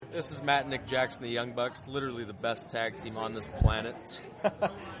This is Matt and Nick Jackson, the Young Bucks, literally the best tag team on this planet.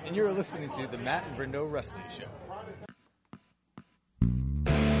 And you're listening to the Matt and Brendo Wrestling Show.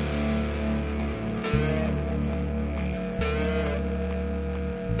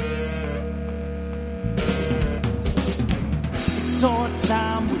 It's our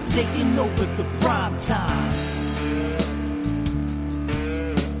time, we're taking over the prime time.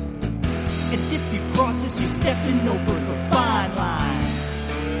 And if you cross us, you're stepping over the fine line.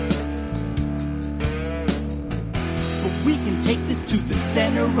 But we can take this to the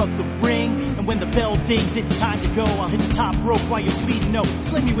center of the ring. And when the bell dings, it's time to go. I'll hit the top rope while you're bleeding out.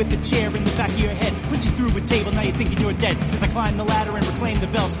 Slam you with the chair in the back of your head. Put you through a table, now you're thinking you're dead. As I climb the ladder and reclaim the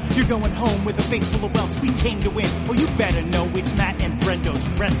belts, you're going home with a face full of welts. We came to win. Oh, you better know it's Matt and Brendo's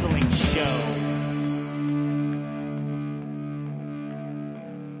Wrestling Show.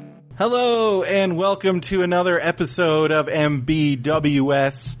 Hello, and welcome to another episode of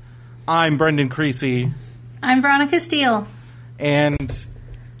MBWS. I'm Brendan Creasy. I'm Veronica Steele. And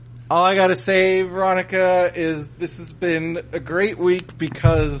all I gotta say, Veronica, is this has been a great week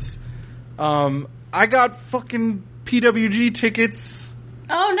because I got fucking PWG tickets.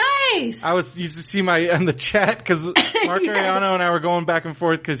 Oh, nice! I used to see in the chat because Mark Ariano and I were going back and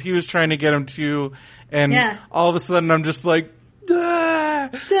forth because he was trying to get them too, and all of a sudden I'm just like, because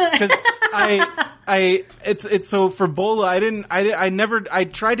it's so for Bola, I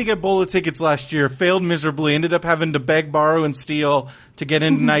tried to get Bola tickets last year, failed miserably, ended up having to beg, borrow, and steal to get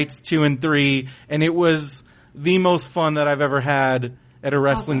into nights 2 and 3, and it was the most fun that I've ever had at a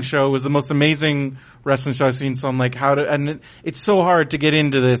wrestling show. It was the most amazing wrestling show I've seen, so I'm like, it's so hard to get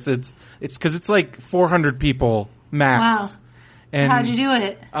into this. It's because it's like 400 people max. Wow. And, so how'd you do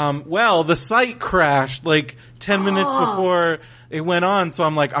it? Well, the site crashed like 10 minutes before it went on, so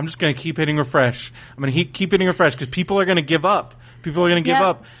I'm like, I'm just going to keep hitting refresh. I'm going to keep hitting refresh because people are going to give up. People are going to give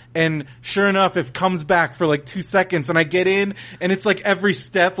up. And sure enough, it comes back for like 2 seconds and I get in and it's like every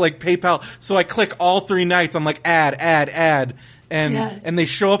step like PayPal. So I click all 3 nights. I'm like, add. And they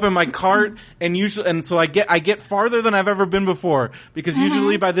show up in my cart and so I get farther than I've ever been before because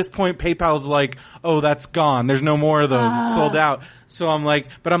usually by this point PayPal's like, oh, that's gone. There's no more of those. It's sold out. So I'm like,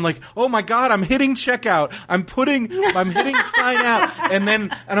 oh my God, I'm hitting checkout. I'm hitting sign out. And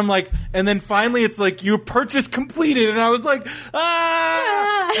then finally it's like, your purchase completed. And I was like,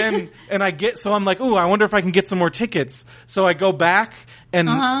 so I'm like, ooh, I wonder if I can get some more tickets. So I go back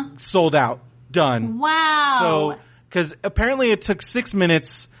and sold out. Done. Wow. So, because apparently it took 6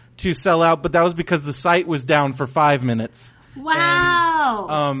 minutes to sell out, but that was because the site was down for 5 minutes. Wow.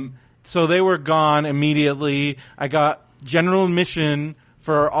 And, so they were gone immediately. I got general admission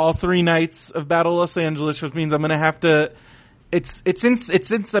for all 3 nights of Battle Los Angeles, which means I'm going to have to. It's in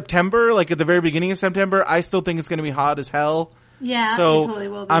September, like at the very beginning of September. I still think it's going to be hot as hell. Yeah, so it totally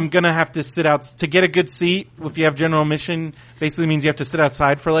will be. I'm going to have to sit out to get a good seat. If you have general admission, basically means you have to sit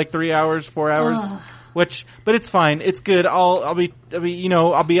outside for like 3 hours, 4 hours. Ugh. But it's fine. It's good. I'll be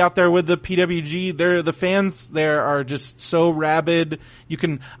out there with the PWG. The fans there are just so rabid.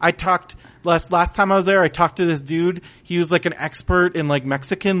 Last time I was there, I talked to this dude. He was like an expert in like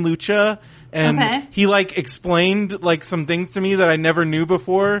Mexican lucha. And he like explained like some things to me that I never knew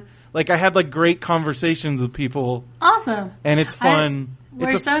before. Like I had like great conversations with people. Awesome. And it's fun.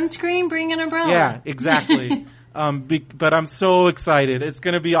 Wear sunscreen, bring an umbrella. Yeah, exactly. But I'm so excited. It's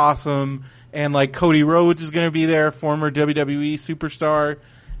going to be awesome. And like Cody Rhodes is going to be there, former WWE superstar,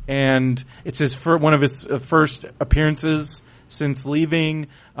 and it's one of his first appearances since leaving.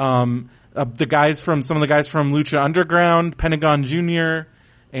 Some of the guys from Lucha Underground, Pentagon Jr.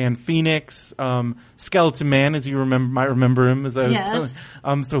 and Phoenix, Skeleton Man, as you might remember him, as I was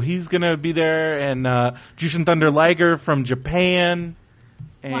telling. So he's going to be there, and Jushin Thunder Liger from Japan,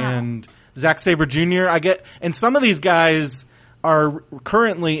 and Zack Sabre Jr. And some of these guys are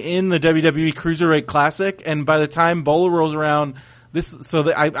currently in the WWE Cruiserweight Classic, and by the time Bola rolls around,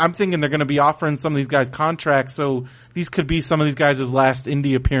 I'm thinking they're going to be offering some of these guys contracts, so these could be some of these guys' last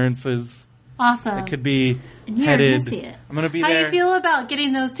indie appearances. Awesome. It could be You're headed. Gonna see it. I'm going to be How there. do you feel about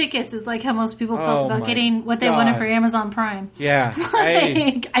getting those tickets? Is like how most people felt about getting what they wanted for Amazon Prime. Yeah.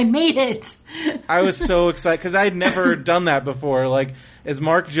 I made it. I was so excited because I had never done that before. Like, as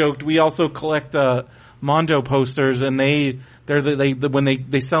Mark joked, we also collect Mondo posters, and when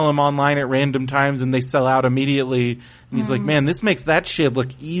they sell them online at random times and they sell out immediately. And he's like, man, this makes that shit look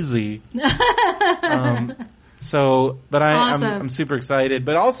easy. I'm super excited.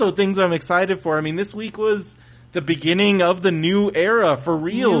 But also things I'm excited for. I mean, this week was the beginning of the new era for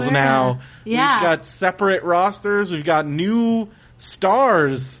reals now. Yeah. We've got separate rosters. We've got new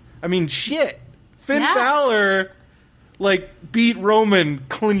stars. I mean, shit. Finn Balor like beat Roman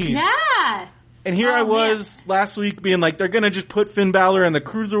clean. Yeah. And here I was last week being like, they're going to just put Finn Balor in the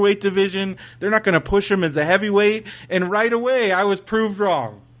cruiserweight division. They're not going to push him as a heavyweight. And right away, I was proved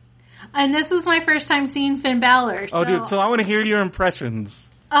wrong. And this was my first time seeing Finn Balor. So, oh, dude, so I want to hear your impressions.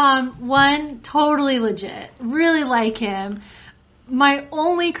 One, totally legit. Really like him. My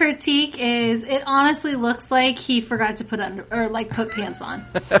only critique is it honestly looks like he forgot to put put pants on.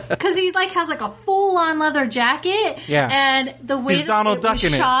 Cause he like has like a full on leather jacket. Yeah. And the way He's Donald it Duck was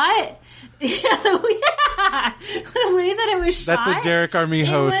in shot. Yeah, the way that it was shot. That's a Derek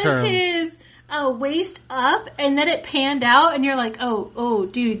Armijo term. It was his waist up, and then it panned out, and you're like, oh,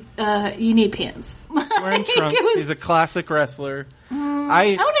 dude, you need pants. Wearing trunks. He's a classic wrestler. I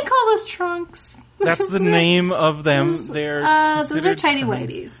wouldn't call those trunks. That's the name of them. Those are tidy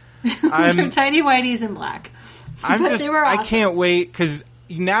whities. Those are tidy whities in black. I can't wait, because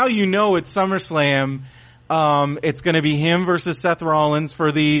now you know it's SummerSlam. It's going to be him versus Seth Rollins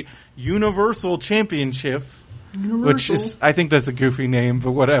for the Universal Championship. Which is, I think that's a goofy name,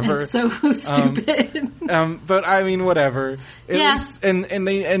 but whatever. It's so stupid. But I mean, whatever. At least,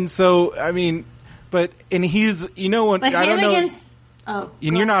 and so, I mean, and he's, you know what, I don't know.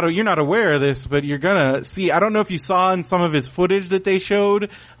 And you're not aware of this, but you're gonna see, I don't know if you saw in some of his footage that they showed,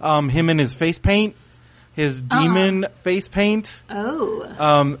 him in his face paint. His demon face paint.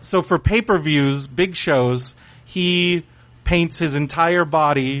 Oh. So for pay-per-views, big shows, he paints his entire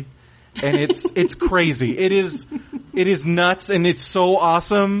body, and it's crazy. It is nuts, and it's so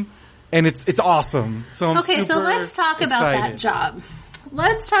awesome, and it's awesome. So I'm so let's talk about that job.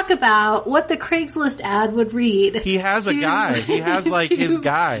 Let's talk about what the Craigslist ad would read. He has a guy. He has like his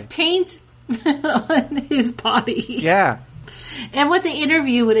guy. Paint on his body. Yeah. And what the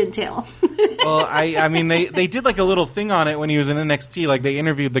interview would entail. Well, I mean, they did like a little thing on it when he was in NXT. Like they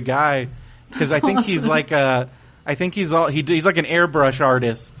interviewed the guy because I think he's like he's like an airbrush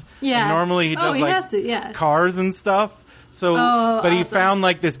artist. Yeah. And normally he does cars and stuff. So, but he found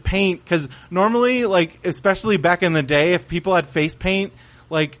like this paint because normally, like especially back in the day, if people had face paint,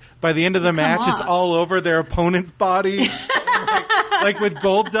 like by the end of the match, it's all over their opponent's body. Like with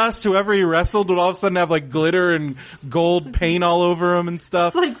gold dust, whoever he wrestled would all of a sudden have like glitter and gold paint all over him and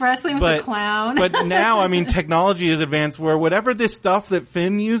stuff. It's like wrestling with a clown. But now, I mean, technology is advanced where whatever this stuff that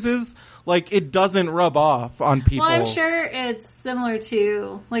Finn uses, like it doesn't rub off on people. Well, I'm sure it's similar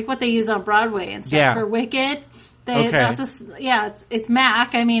to like what they use on Broadway and stuff for Wicked. It's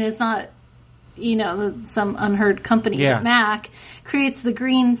Mac. I mean, it's not, some unheard company. Yeah. But Mac creates the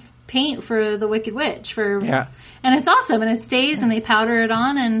green paint for the Wicked Witch and it's awesome, and it stays, and they powder it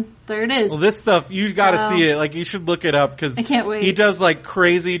on, and there it is. Well, this stuff, you gotta see it. Like, you should look it up, because I can't wait. He does, like,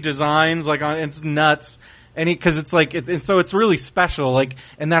 crazy designs, like, it's nuts. And cause it's like, so it's really special, like,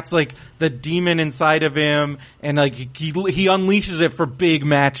 and that's like the demon inside of him, and like, he unleashes it for big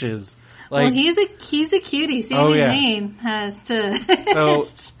matches. Like, well, he's a cutie. Sami Zayn has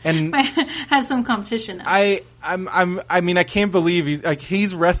some competition now. I mean, I can't believe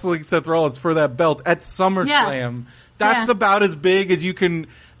he's wrestling Seth Rollins for that belt at SummerSlam. Yeah. That's about as big as you can.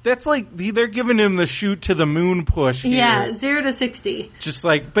 That's like they're giving him the shoot to the moon push here. Yeah, 0 to 60. Just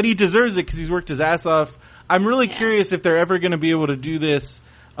like, but he deserves it because he's worked his ass off. I'm really curious if they're ever going to be able to do this.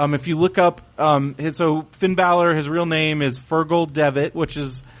 If you look up, so Finn Balor, his real name is Fergal Devitt, which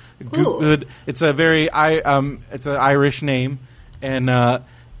is good. It's a very it's an Irish name, and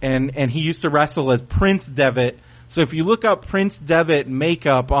he used to wrestle as Prince Devitt. So if you look up Prince Devitt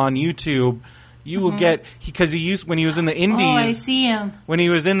makeup on YouTube, you will get, because when he was in the Indies. Oh, I see him. When he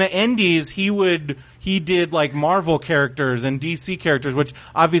was in the Indies, he did like Marvel characters and DC characters, which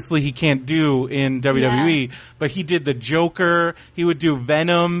obviously he can't do in WWE, but he did the Joker, he would do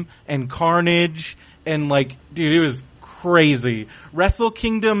Venom and Carnage, and like, dude, it was crazy. Wrestle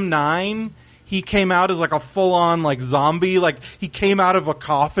Kingdom 9, he came out as like a full-on like zombie, like he came out of a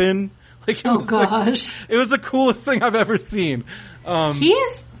coffin. Like, it was it was the coolest thing I've ever seen. He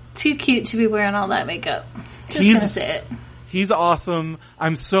is too cute to be wearing all that makeup. Just gonna say it. He's awesome.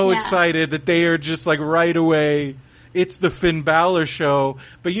 I'm so excited that they are just like right away. It's the Finn Balor show.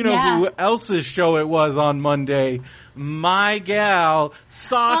 But you know who else's show it was on Monday? My gal,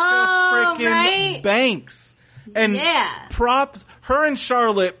 Sasha freaking Banks. And props, her and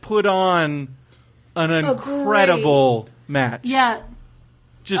Charlotte put on an incredible match. Yeah.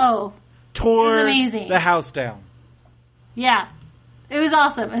 Just tore the house down. Yeah. It was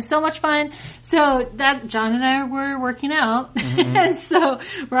awesome. It was so much fun. So that John and I were working out, and so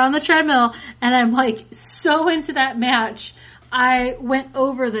we're on the treadmill, and I'm like so into that match. I went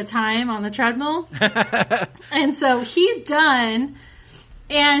over the time on the treadmill, and so he's done,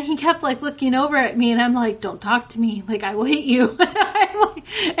 And he kept like looking over at me, and I'm like, "Don't talk to me. Like, I will hit you."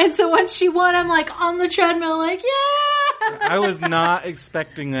 And so when she won, I'm like on the treadmill, like, "Yeah!" I was not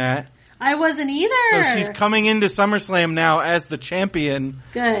expecting that. I wasn't either. So she's coming into SummerSlam now as the champion.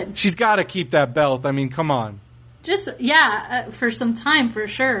 Good. She's got to keep that belt. I mean, come on. Just, for some time, for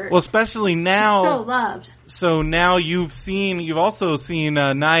sure. Well, especially now. She's so loved. So now you've also seen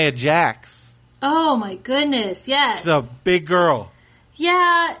Nia Jax. Oh my goodness, yes. She's a big girl.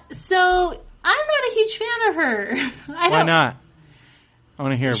 Yeah, so I'm not a huge fan of her. Why not? I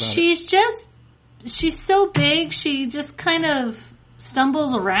want to hear about it. She's so big, she just kind of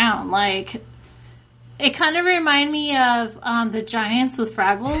stumbles around. Like, it kind of reminded me of the Giants with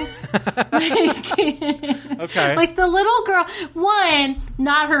Fraggles. Okay. Like the little girl,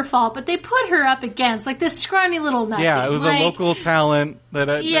 not her fault, but they put her up against like this scrawny little nothing. Yeah, it was a local talent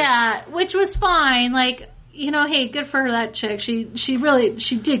which was fine. Like, hey, good for her, that chick. She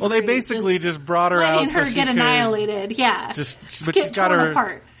did. Well, they basically just brought her out, letting her get annihilated. Yeah, but she's got her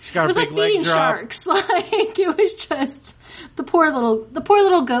apart. She's got it was a big like beating leg drop. sharks. Like, it was just the poor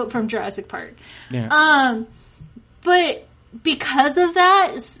little goat from Jurassic Park. Yeah. But because of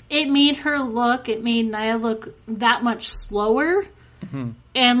that, it made Nia look that much slower. Mm-hmm.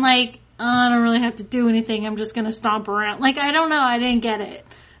 And like, I don't really have to do anything. I'm just going to stomp around. Like, I don't know. I didn't get it.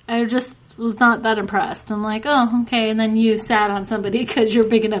 I just was not that impressed. I'm like, oh, okay. And then you sat on somebody because you're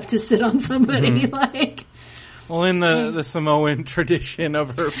big enough to sit on somebody. Mm-hmm. Like, well, in the Samoan tradition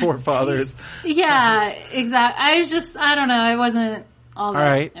of her forefathers. Yeah, exactly. I don't know. I wasn't all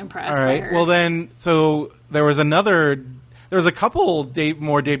that impressed. All right. By her. Well, then, so there was a couple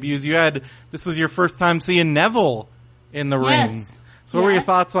more debuts. This was your first time seeing Neville in the ring. So what were your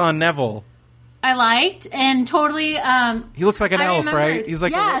thoughts on Neville? I liked and totally. He looks like an elf, right? He's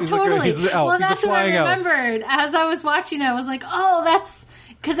like totally. He's an elf. Well, he's that's a flying what I remembered as I was watching it. I was like, oh, that's.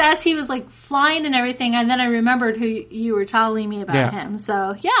 Because as he was like flying and everything, and then I remember who you were telling me about him.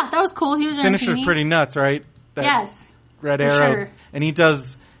 So yeah, that was cool. He was finisher's pretty nuts, right? Yes, Red Arrow, sure. And he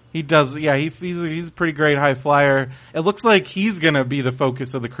does. Yeah, he's a pretty great high flyer. It looks like he's gonna be the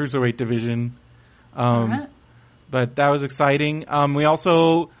focus of the cruiserweight division. But that was exciting. We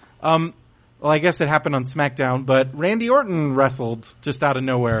also, well, I guess it happened on SmackDown, but Randy Orton wrestled just out of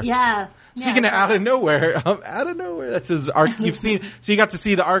nowhere. Yeah. Speaking of out of nowhere, that's his you've seen, so you got to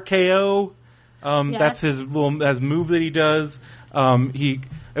see the RKO. That's his move that he does. It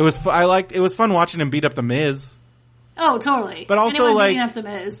was fun watching him beat up the Miz. Oh, totally. But also anyone beating up the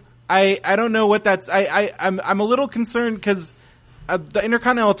Miz. I don't know what that's, I'm a little concerned because the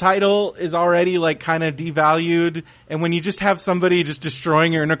Intercontinental title is already like kind of devalued, and when you just have somebody just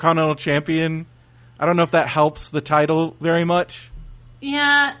destroying your Intercontinental champion, I don't know if that helps the title very much.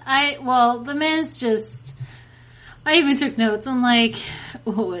 Yeah, the Miz just, I even took notes. I'm like,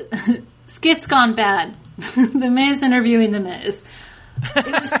 skit's gone bad. The Miz interviewing the Miz.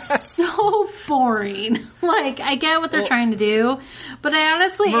 It was so boring. Like, I get what they're trying to do, but I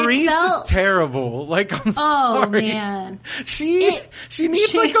honestly, Maurice is terrible. Like, I'm sorry. Oh, man. She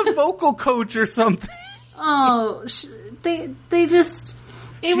needs like a vocal coach or something. Oh, they just...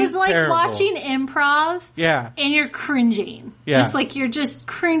 It was like terrible. watching improv. Yeah. And you're cringing. Yeah. Just like you're just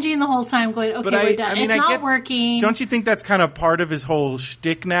cringing the whole time going, okay, we're done. It's not working. Don't you think that's kind of part of his whole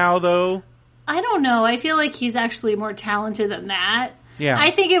shtick now, though? I don't know. I feel like he's actually more talented than that. Yeah. I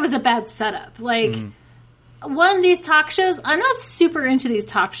think it was a bad setup. Like, one of these talk shows, I'm not super into these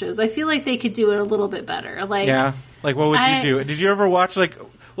talk shows. I feel like they could do it a little bit better. Like, yeah. Like, what would you do? Did you ever watch, do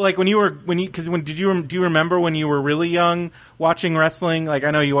you remember when you were really young watching wrestling? Like, I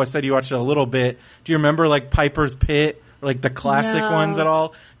know you said you watched it a little bit. Do you remember like Piper's Pit or like the classic ones at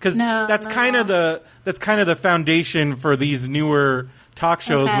all? Because that's kind of the foundation for these newer talk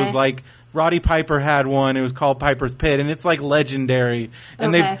shows. Okay. Was like Roddy Piper had one. It was called Piper's Pit, and it's like legendary.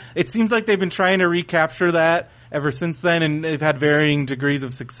 And it seems like they've been trying to recapture that ever since then, and they've had varying degrees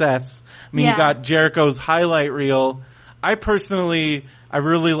of success. I mean, you got Jericho's highlight reel. I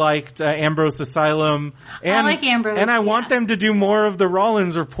really liked Ambrose Asylum. And, I like Ambrose. And I want them to do more of the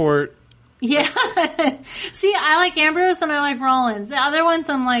Rollins Report. Yeah. See, I like Ambrose and I like Rollins. The other ones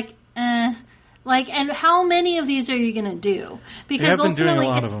I'm like, Like, and how many of these are you going to do? Because ultimately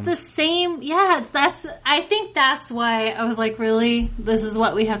it's the same. Yeah, I think that's why I was like, really? This is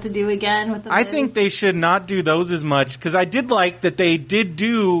what we have to do again with the I think they should not do those as much, because I did like that they did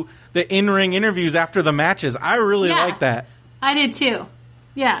do the in-ring interviews after the matches. I really like that. I did too.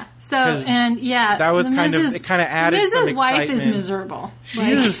 Yeah. So, and yeah. That was it kind of added some excitement. Miz's wife is miserable. She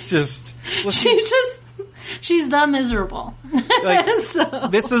is just... Well, she's the miserable. Like, so.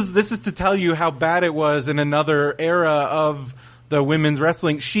 This is to tell you how bad it was in another era of the women's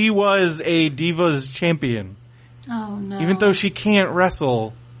wrestling. She was a Divas champion. Oh no! Even though she can't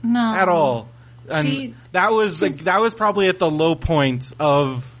wrestle at all. And that was probably at the low point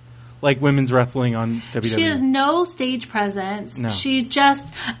of like women's wrestling on WWE. She has no stage presence. No. She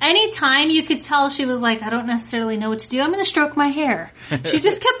just, anytime you could tell she was like, I don't necessarily know what to do. I'm going to stroke my hair. She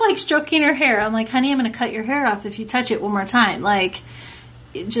just kept like stroking her hair. I'm like, honey, I'm going to cut your hair off if you touch it one more time. Like,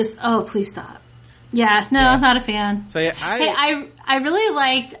 it just, oh, please stop. Yeah, no, not a fan. So yeah, I really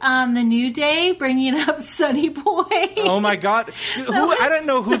liked the New Day bringing up Sonny Boy. Oh my god, I didn't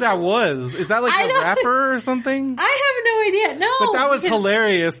know who that was. Is that like a rapper or something? I have no idea. No, but that was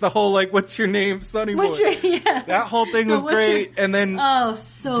hilarious. The whole like, what's your name, Sonny Boy? That whole thing was great. And then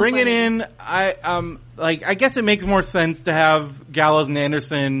bring it in. I guess it makes more sense to have Gallows and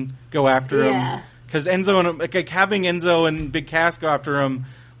Anderson go after him because Enzo and like having Enzo and Big Cass go after him.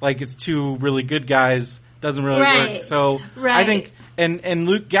 Like it's two really good guys doesn't really work. So I think and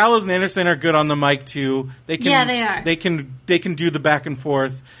Luke Gallows and Anderson are good on the mic too. They are. They can do the back and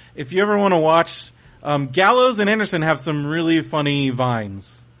forth. If you ever want to watch, Gallows and Anderson have some really funny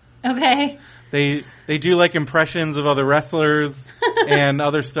vines. Okay. They do like impressions of other wrestlers and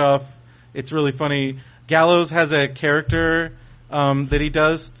other stuff. It's really funny. Gallows has a character that he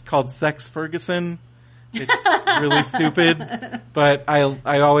does called Sex Ferguson. It's really stupid, but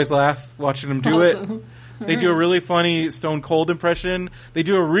I always laugh watching them do it. They do a really funny Stone Cold impression. They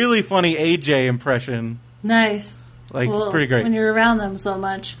do a really funny AJ impression. Nice. It's pretty great. When you're around them so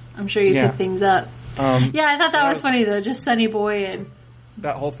much, I'm sure you pick things up. I thought that was funny though. Just Sonny Boy and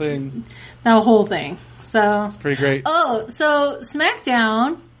that whole thing. So it's pretty great. Oh, so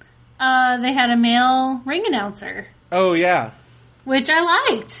SmackDown, they had a male ring announcer. Oh yeah. Which I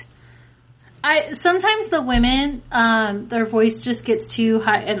liked. Sometimes the women, their voice just gets too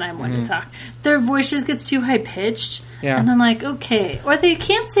high, and I'm one to talk. Their voice just gets too high pitched, and I'm like, okay, or they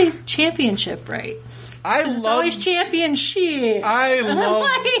can't say championship right. It's always championship. I love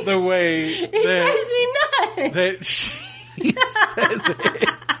like, the way it drives me nuts that she says it.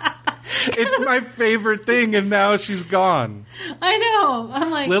 It's my favorite thing, and now she's gone. I know. I'm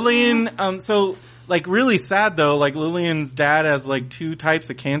like Lillian. So. Like really sad though, like Lillian's dad has like 2 types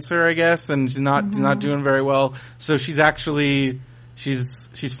of cancer, I guess, and she's not doing very well. So she's actually she's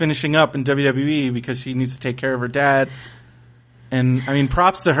finishing up in WWE because she needs to take care of her dad. And I mean,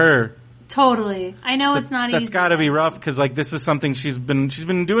 props to her. Totally. I know it's not easy. That's got to be rough because like this is something she's been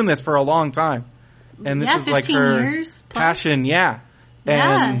doing this for a long time. And this is like her passion,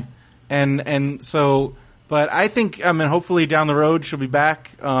 And so but I think, hopefully down the road she'll be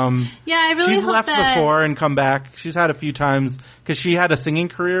back. I really she's hope left that before and come back. She's had a few times because she had a singing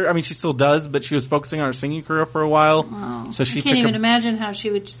career. I mean, she still does, but she was focusing on her singing career for a while. Oh, so she can't even imagine how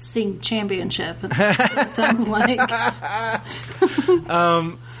she would sing Championship. It sounds like.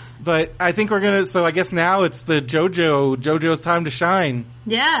 But I think we're gonna. So I guess now it's the JoJo's time to shine.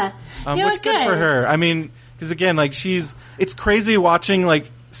 Yeah, which good for her. I mean, because again, like it's crazy watching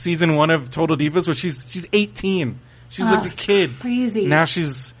like. Season 1 of Total Divas, where she's 18. She's like a kid. Crazy. Now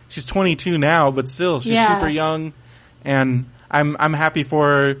she's 22 now, but still she's super young, and I'm happy for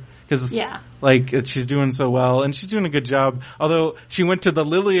her because she's doing so well and she's doing a good job. Although she went to the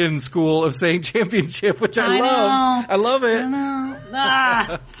Lillian school of saying championship, which I love. I love it. I know.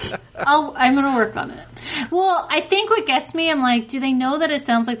 I'm gonna work on it. Well, I think what gets me, I'm like, do they know that it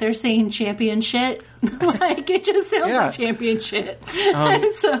sounds like they're saying champion shit? Like, it just sounds like champion shit.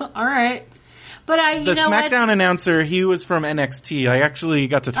 And so, alright. But the SmackDown announcer, he was from NXT. I actually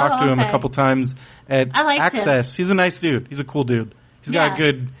got to talk to him a couple times at Access. He's a nice dude. He's a cool dude. He's got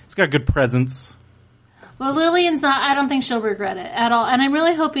a good presence. Well, Lillian's not, I don't think she'll regret it at all. And I'm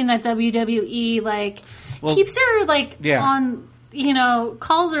really hoping that WWE, keeps her, on,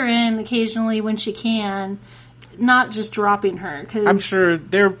 calls her in occasionally when she can, not just dropping her. Cause, I'm sure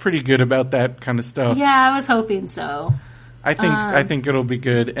they're pretty good about that kind of stuff. Yeah, I was hoping so. I think it'll be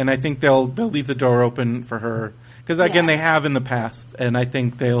good, and I think they'll leave the door open for her. Because, again, they have in the past, and I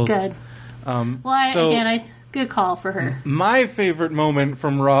think they'll... Good. Good call for her. My favorite moment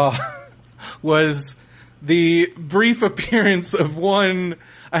from Raw was the brief appearance of one...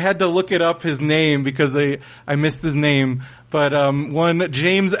 I had to look it up, his name, because I missed his name. But one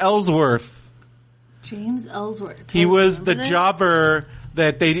James Ellsworth. James Ellsworth. He was the jobber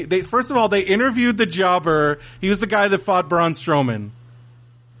that they first of all, they interviewed the jobber. He was the guy that fought Braun Strowman.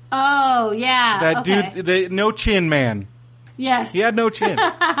 Oh, yeah. That dude, the no chin man. Yes. He had no chin.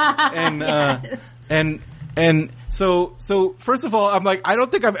 And so first of all, I'm like, I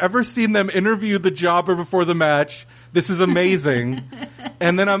don't think I've ever seen them interview the jobber before the match. This is amazing.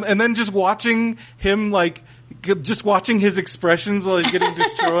 and then just watching him just watching his expressions while he's getting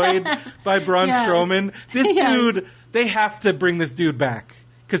destroyed by Braun Strowman. This dude, they have to bring this dude back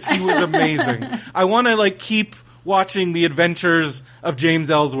because he was amazing. I want to like keep watching the adventures of James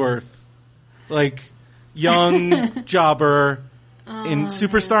Ellsworth, like young jobber in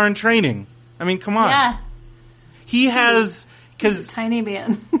Superstar in Training. I mean, come on. Yeah. He has, because tiny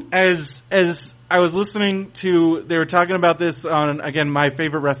man. as I was listening to, they were talking about this on, again, my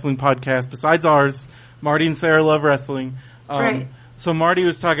favorite wrestling podcast besides ours, Marty and Sarah Love Wrestling. Right. So Marty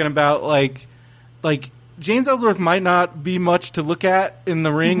was talking about like James Ellsworth might not be much to look at in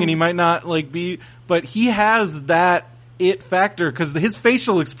the ring, and he might not like be, but he has that it factor because his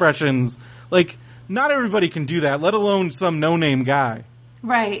facial expressions, like not everybody can do that, let alone some no-name guy.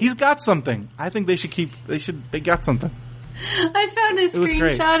 Right. He's got something. I think they got something. I found a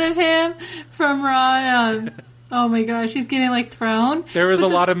screenshot of him from Raw. Oh my gosh, he's getting like thrown. There was a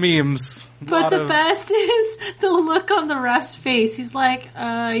lot of memes. But the best is the look on the ref's face. He's like,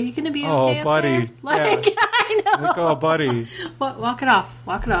 are you going to be okay? Oh, buddy. Like, yeah. I know. Like, oh, buddy. Walk it off.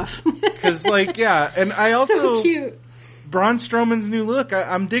 Walk it off. Because, like, yeah. And I also... So cute. Braun Strowman's new look,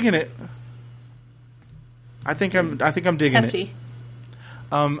 I'm digging it. I think I'm digging Hefty. it.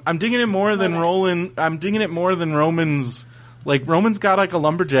 I'm digging it more than Roland. I'm digging it more than Roman's. Like, Roman's got like a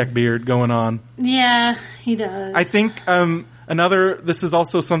lumberjack beard going on. Yeah, he does. I think this is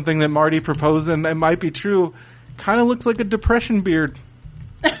also something that Marty proposed, and it might be true. Kind of looks like a depression beard.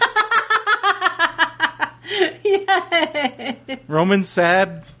 Yeah. Roman's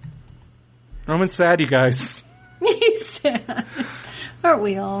sad. Roman's sad, you guys. He's sad. Aren't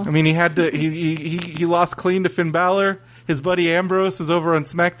we all? I mean, he had to. He lost clean to Finn Balor. His buddy Ambrose is over on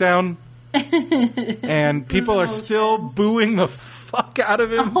SmackDown, and people are still booing the fuck out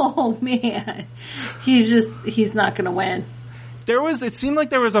of him. Oh man, he's not going to win. It seemed like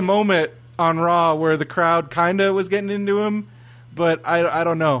there was a moment on Raw where the crowd kind of was getting into him, but I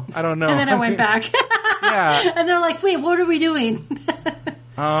don't know. And then I went back. Yeah. And they're like, wait, what are we doing?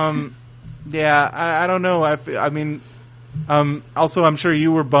 Yeah, I don't know. I mean, also I'm sure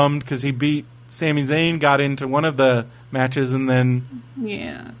you were bummed because he beat Sami Zayn, got into one of the matches, and then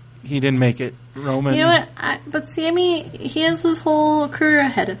he didn't make it. Roman. You know what? But Sami, he has his whole career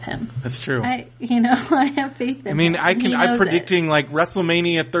ahead of him. That's true. I have faith in him. I mean, I'm predicting like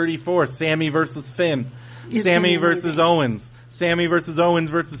WrestleMania 34, Sami versus Finn, Sami versus Owens, Sami versus Owens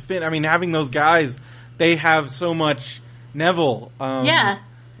versus Finn. I mean, having those guys, they have so much. Neville,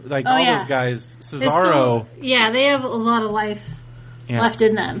 like those guys, Cesaro. They have a lot of life left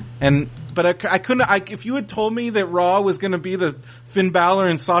in them. But I couldn't. if you had told me that Raw was going to be the Finn Balor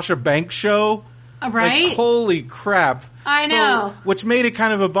and Sasha Banks show, right? Like, holy crap! I know. Which made it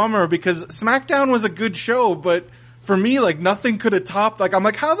kind of a bummer because SmackDown was a good show, but for me, like nothing could have topped. Like I'm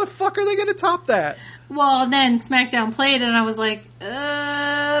like, how the fuck are they going to top that? Well, then SmackDown played, and I was like,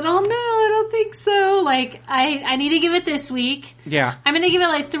 I don't know. I don't think so. Like, I need to give it this week. Yeah. I'm going to give it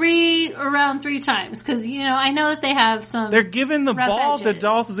like around three times, because, I know that they have some. They're giving the ball to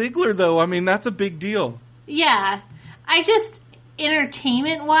Dolph Ziggler, though. I mean, that's a big deal. Yeah.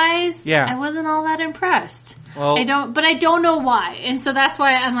 Entertainment-wise, I wasn't all that impressed. Well, but I don't know why. And so that's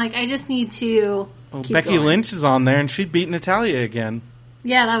why I'm like, I just need to keep Becky going. Lynch is on there, and she beat Natalya again.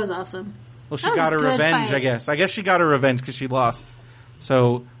 Yeah, that was awesome. Well, she got her revenge, fight. I guess. I guess she got her revenge because she lost.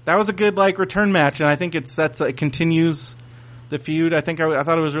 So that was a good return match, and I think it continues the feud. I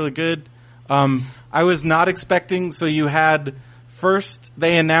thought it was really good. I was not expecting. So you had first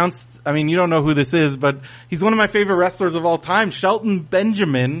they announced. I mean, you don't know who this is, but he's one of my favorite wrestlers of all time. Shelton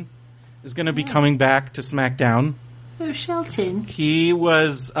Benjamin is going to be coming back to SmackDown. Oh, Shelton. He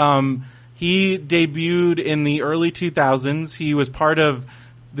was. He debuted in the early 2000s. He was part of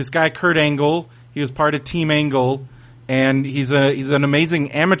this guy Kurt Angle. He was part of Team Angle, and he's an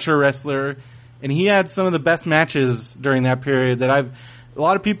amazing amateur wrestler. And he had some of the best matches during that period. A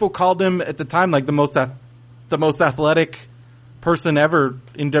lot of people called him at the time like the most athletic person ever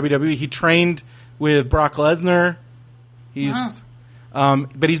in WWE. He trained with Brock Lesnar.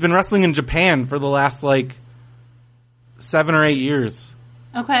 But he's been wrestling in Japan for the last 7 or 8 years.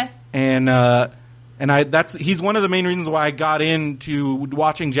 Okay. He's one of the main reasons why I got into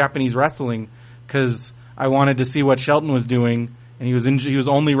watching Japanese wrestling, because I wanted to see what Shelton was doing, and he was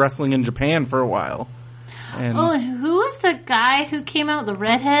only wrestling in Japan for a while. And who was the guy who came out, the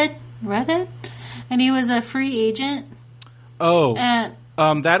redhead, and he was a free agent? That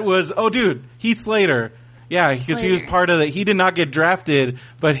was Heath Slater. Yeah, because he was part of he did not get drafted,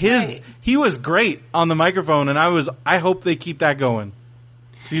 but he was great on the microphone, and I hope they keep that going.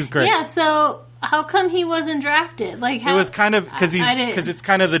 He's great. Yeah, so how come he wasn't drafted? It was kind of because it's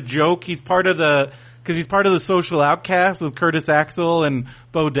kind of the joke. He's part of the because he's part of the Social Outcasts with Curtis Axel and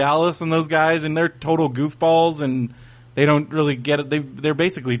Bo Dallas and those guys, and they're total goofballs, and they don't really get it. They're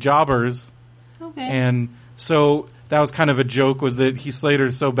basically jobbers. Okay. And so that was kind of a joke, was that Heath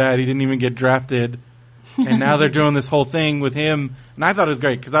Slater's so bad he didn't even get drafted. And now they're doing this whole thing with him. And I thought it was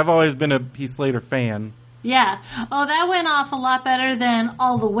great, because I've always been a Heath Slater fan. Yeah. Oh, that went off a lot better than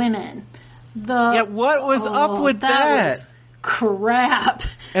All the Women. What was up with that? Was crap.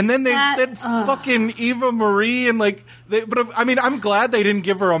 And then they did fucking Eva Marie and I'm glad they didn't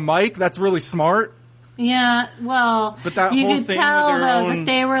give her a mic. That's really smart. Yeah, well, but that you whole could thing tell with though that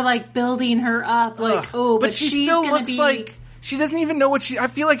they were like building her up, but she she's still gonna looks be like she doesn't even know I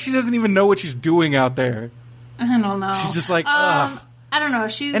feel like she doesn't even know what she's doing out there. I don't know. She's just like, ugh. I don't know.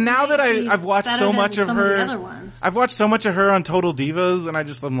 And now that I've watched so much of her, other ones. I've watched so much of her on Total Divas, and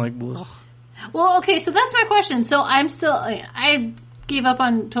I'm like, ugh. Well, okay, so that's my question. So I gave up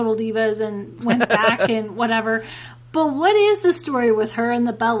on Total Divas and went back and whatever. But what is the story with her and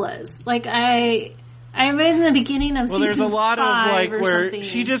the Bellas? Like I'm in the beginning of season 5 there's a lot of like where something.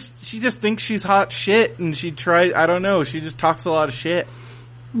 she just thinks she's hot shit, and she tries. I don't know. She just talks a lot of shit.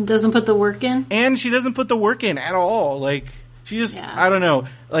 Doesn't put the work in, and she doesn't put the work in at all. Like she just, I don't know.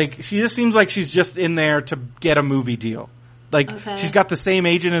 Like she just seems like she's just in there to get a movie deal. Like she's got the same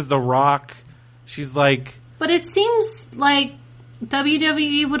agent as The Rock. She's like, but it seems like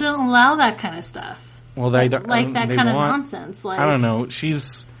WWE wouldn't allow that kind of stuff. Well, they don't like that kind of nonsense. Like I don't know.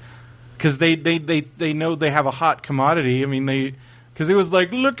 She's because they know they have a hot commodity. I mean because it was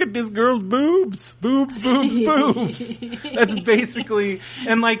like, look at this girl's boobs. That's basically,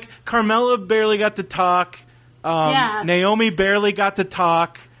 and like Carmella barely got to talk. Naomi barely got to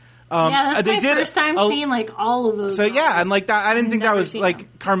talk. That's my first time seeing like all of those. So girls. And like that, I didn't think that was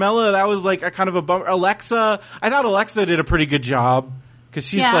like Carmella. That was like a kind of a bummer. Alexa, I thought Alexa did a pretty good job because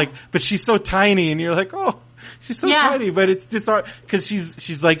she's but she's so tiny, and you're like, oh, she's so tiny, but it's because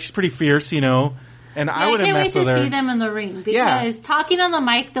she's pretty fierce, you know. And I wouldn't mess with her. I can't wait to see them in the ring because talking on the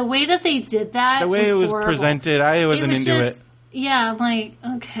mic, the way that they did that, the way it was horrible. Presented, I wasn't into it. Yeah, I'm like,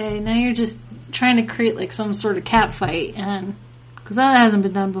 okay, now you're just trying to create like some sort of cat fight, and because that hasn't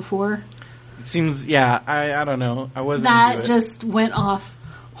been done before. It seems, I don't know, I wasn't. That into it. Just went off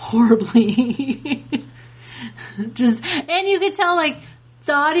horribly. And you could tell like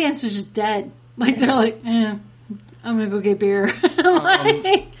the audience was just dead. Like they're like, I'm gonna go get beer.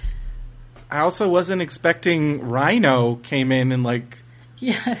 I also wasn't expecting Rhino came in and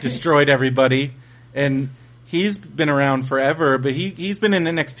destroyed everybody, and he's been around forever, but he's been in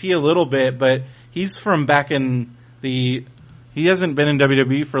NXT a little bit, but he's from back in he hasn't been in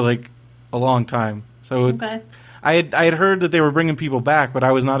WWE for like a long time. So I had heard that they were bringing people back, but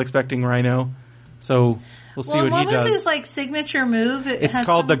I was not expecting Rhino. So we'll see what he does. What was his signature move? It's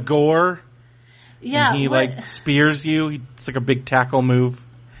called the Gore. Yeah, and he spears you. It's like a big tackle move.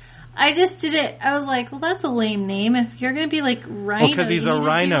 I just did it. I was like, well, that's a lame name. If you're going to be like Rhino, because he's a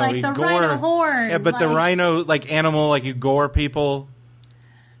rhino. He gore. Rhino horn. Yeah, but the rhino, animal, you gore people.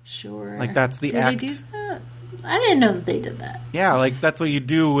 Sure. That's the act. They do that? I didn't know that they did that. Yeah, that's what you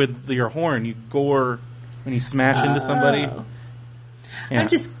do with your horn. You gore when you smash into somebody. Yeah.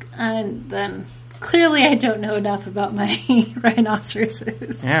 Then clearly I don't know enough about my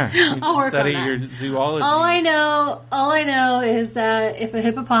rhinoceroses. Yeah. I'll work study on that. your zoology. All I know is that if a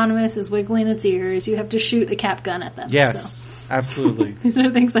hippopotamus is wiggling its ears, you have to shoot a cap gun at them. Yes, absolutely. These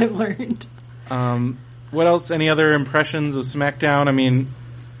are things I've learned. What else? Any other impressions of SmackDown? I mean...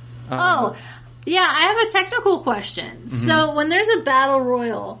 yeah, I have a technical question. Mm-hmm. So when there's a battle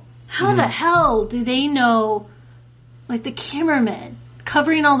royal, how the hell do they know, the cameramen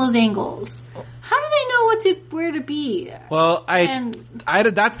covering all those angles? How do they know where to be? Well,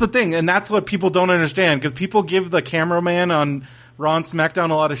 that's the thing, and that's what people don't understand, because people give the cameraman on Raw and SmackDown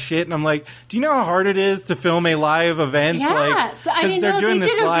a lot of shit, and I'm like, do you know how hard it is to film a live event? Yeah, I didn't know they did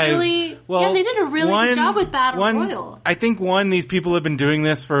they did a really good job with Battle Royal. I think these people have been doing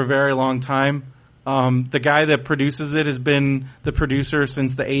this for a very long time. The guy that produces it has been the producer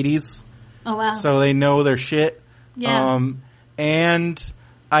since the 80s. Oh, wow. So they know their shit. Yeah. And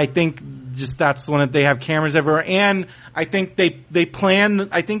I think just that's when they have cameras everywhere. And I think they plan,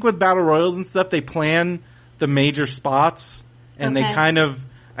 I think with Battle Royals and stuff, they plan the major spots. And they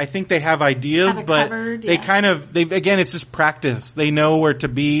I think they have ideas, but covered, again, it's just practice. They know where to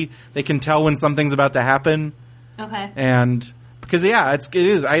be. They can tell when something's about to happen. Okay. And because it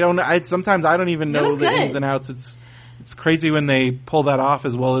is. Sometimes I don't even know the ins and outs. It's crazy when they pull that off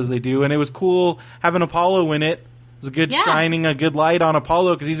as well as they do. And it was cool having Apollo win it. It was good shining a good light on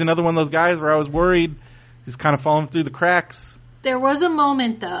Apollo, because he's another one of those guys where I was worried he's kind of falling through the cracks. There was a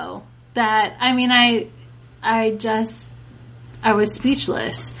moment though that, I mean, I was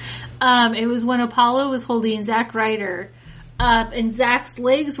speechless. It was when Apollo was holding Zack Ryder up, and Zach's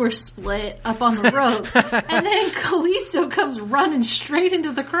legs were split up on the ropes, and then Kalisto comes running straight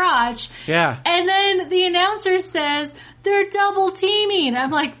into the crotch. Yeah. And then the announcer says, they're double teaming.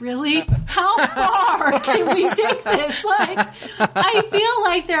 I'm like, really? How far can we take this? Like, I feel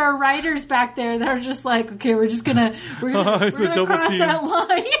like there are writers back there that are just like, okay, we're gonna cross team. that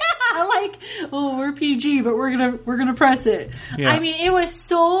line. Yeah, like, oh, we're PG, but we're gonna press it. Yeah. I mean, it was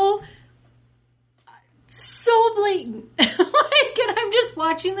so blatant. Like, and I'm just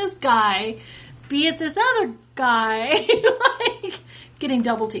watching this guy be at this other guy, like, getting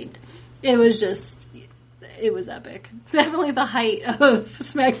double teamed. It was epic. Definitely the height of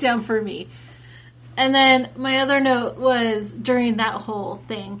SmackDown for me. And then my other note was during that whole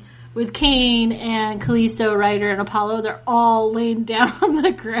thing with Kane and Kalisto, Ryder, and Apollo, they're all laying down on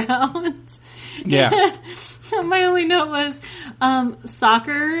the ground. Yeah. And my only note was,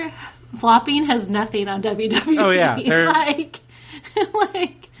 soccer flopping has nothing on WWE. Oh yeah. Like,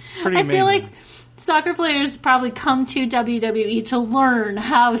 pretty I amazing. feel like soccer players probably come to WWE to learn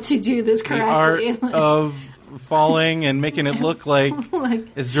how to do this correctly. The art of falling and making it look like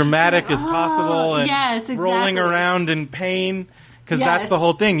as dramatic as possible, and yes, exactly. rolling around in pain, because Yes. that's the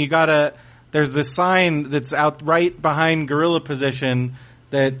whole thing. You gotta, there's this sign that's out right behind gorilla position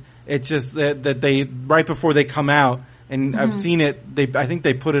that it's just that they, right before they come out, and I've seen it, I think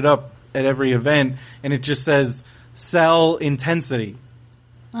they put it up at every event, and it just says sell intensity.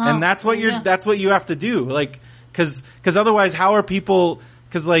 And that's what that's what you have to do. Like, cause otherwise how are people,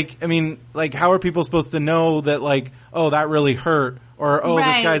 cause like, I mean, like, how are people supposed to know that, like, oh, that really hurt? Or, oh,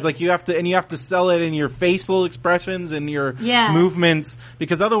 Right. this guy's like, you have to sell it in your facial expressions and your Yeah. movements,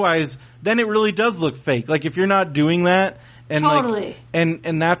 because otherwise then it really does look fake. Like, if you're not doing that, and Totally. like,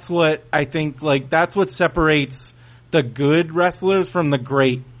 and that's what I think, like, that's what separates the good wrestlers from the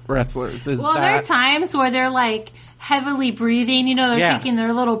great wrestlers, is Well, that. there are times where they're like heavily breathing, you know, they're Yeah. taking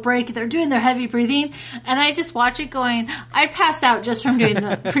their little break, they're doing their heavy breathing, and I just watch it going, I'd pass out just from doing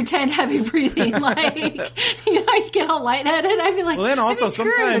the pretend heavy breathing. Like, you know, you get all lightheaded, I'd be like, Well, then also I'd be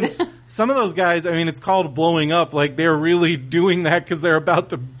screwed. sometimes some of those guys, I mean, it's called blowing up. Like, they're really doing that because they're about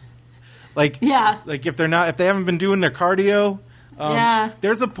to, like, Yeah. like if they haven't been doing their cardio. Yeah.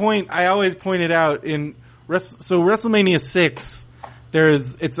 There's a point I always pointed out in so WrestleMania 6.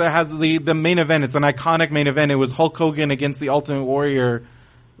 It has the main event. It's an iconic main event. It was Hulk Hogan against the Ultimate Warrior,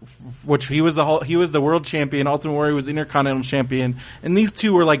 which he was the world champion. Ultimate Warrior was the Intercontinental champion, and these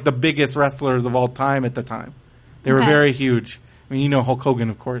two were like the biggest wrestlers of all time at the time. They were Okay. very huge. I mean, you know Hulk Hogan,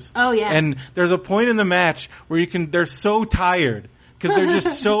 of course. Oh, yeah. And there's a point in the match where they're so tired. Because they're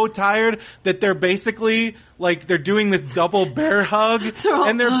just so tired that they're basically, like, they're doing this double bear hug,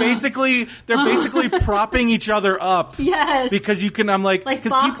 and they're basically propping each other up. Yes. Because I'm like 'cause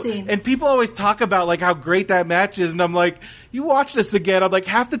boxing. people always talk about, like, how great that match is, and I'm like, you watch this again, I'm like,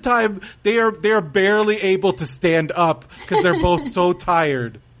 half the time they are barely able to stand up because they're both so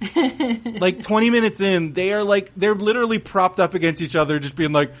tired. Like 20 minutes in, they're literally propped up against each other, just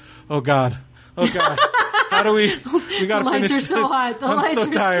being like, oh God. How do we gotta The lights finish are so this. hot. The I'm lights so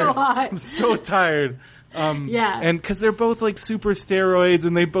are tired. so hot. I'm so tired. Yeah. And cause they're both like super steroids,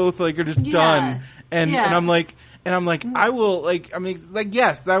 and they both like are just done. And I'm like, I will, like, I mean, like,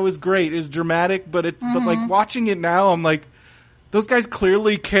 yes, that was great. It's dramatic, but like watching it now, I'm like, those guys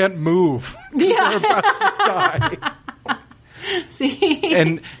clearly can't move. They're about to die. See?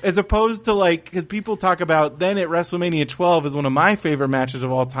 And as opposed to, like, because people talk about, then at WrestleMania 12 is one of my favorite matches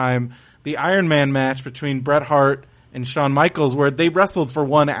of all time, the Iron Man match between Bret Hart and Shawn Michaels, where they wrestled for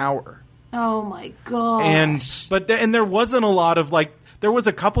 1 hour. Oh my God. And there wasn't a lot of, like, there was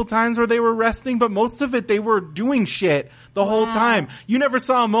a couple times where they were resting, but most of it they were doing shit the whole time. You never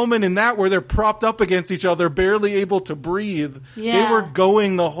saw a moment in that where they're propped up against each other, barely able to breathe. Yeah. They were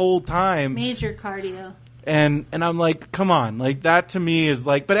going the whole time. Major cardio. And I'm like, come on, like, that to me is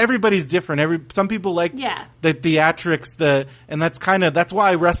like, but everybody's different. Some people like the theatrics, and that's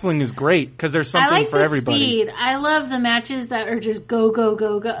why wrestling is great, because there's something I like for the everybody. Speed. I love the matches that are just go, go,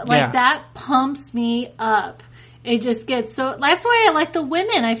 go, go. Like, that pumps me up. It just gets so, that's why I like the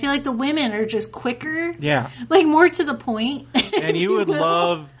women. I feel like the women are just quicker. Yeah. Like, more to the point. And you would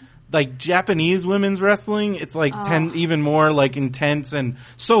love, like, Japanese women's wrestling. It's like even more like intense and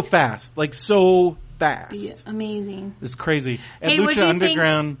so fast. Like, so fast. Yeah, amazing. It's crazy. At Hey, what do Lucha you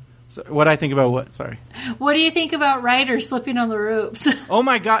Underground, what I think about what? Sorry. What do you think about Ryder slipping on the ropes? Oh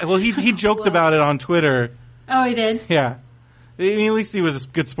my God. Well, he joked about it on Twitter. Oh, he did? Yeah. I mean, at least he was a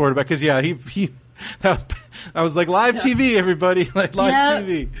good sport about it, because I was like live TV, everybody, like live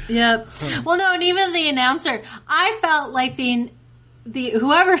TV. Yep. Well, no, and even the announcer, I felt like the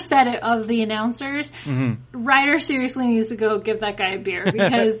whoever said it of the announcers, Ryder seriously needs to go give that guy a beer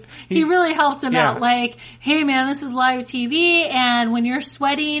because he really helped him out. Like, hey man, this is live TV, and when you're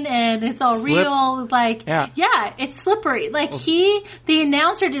sweating and it's all real, like, yeah, it's slippery. Like the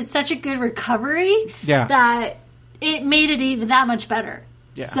announcer did such a good recovery that it made it even that much better.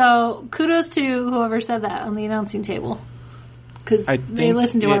 Yeah. So kudos to whoever said that on the announcing table because they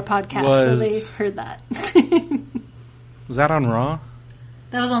listened to our podcast, so they heard that. Was that on Raw?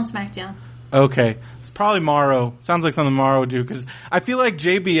 That was on SmackDown. Okay. It's probably Morrow. Sounds like something Morrow would do, because I feel like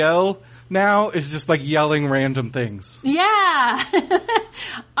JBL now is just like yelling random things. Yeah.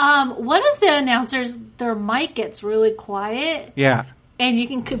 One of the announcers, their mic gets really quiet. Yeah. And you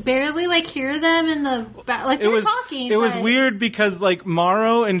can barely like hear them in the back. Like they're talking. It was weird because like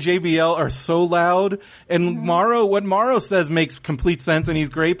Morrow and JBL are so loud, and what Morrow says makes complete sense, and he's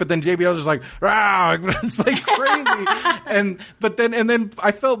great. But then JBL's just like, rah, it's like crazy. But then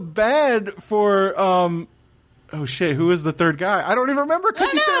I felt bad for oh shit, who was the third guy? I don't even remember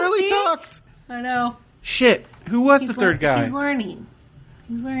because he barely talked. I know. Shit, who was the third guy? He's learning.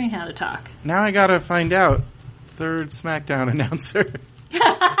 He's learning how to talk. Now I gotta find out. Third SmackDown announcer.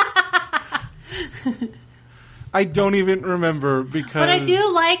 I don't even remember because. But I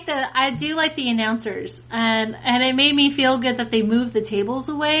do like the announcers, and it made me feel good that they moved the tables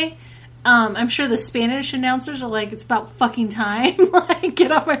away. I'm sure the Spanish announcers are like, it's about fucking time, like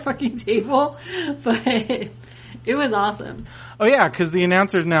get off my fucking table. But it was awesome. Oh yeah, because the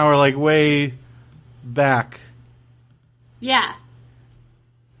announcers now are like way back. Yeah,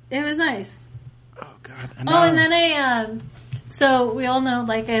 it was nice. Oh god. And then so we all know,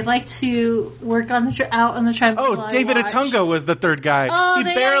 like, I like to work on out on the treadmill. Oh, David Otunga was the third guy. Oh, he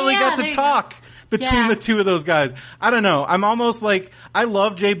barely got to talk between the two of those guys. I don't know. I'm almost like, I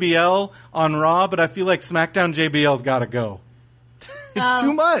love JBL on Raw, but I feel like SmackDown JBL's gotta go. It's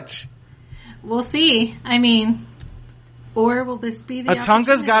too much. We'll see. I mean, or will this be the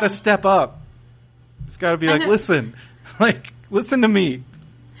Otunga's gotta step up. It's gotta be like, listen to me.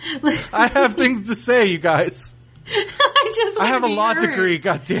 I have things to say, you guys. I have a law degree,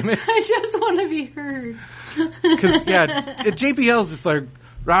 goddammit. I just want to be heard. Because, JBL's just like,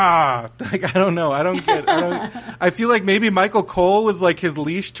 rah. Like, I don't know. I feel like maybe Michael Cole was like his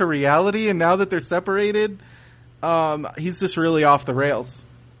leash to reality, and now that they're separated, he's just really off the rails.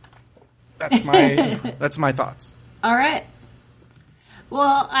 That's my thoughts. All right.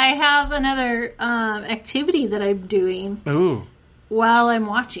 Well, I have another activity that I'm doing. Ooh. While I'm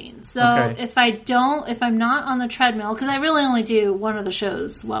watching. So if I'm not on the treadmill, because I really only do one of the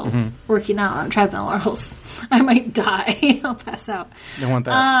shows while working out on a treadmill, or else I might die. I'll pass out. Don't want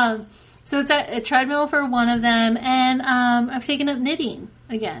that. So it's a treadmill for one of them, and I've taken up knitting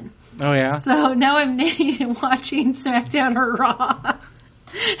again. Oh yeah. So now I'm knitting and watching SmackDown or Raw,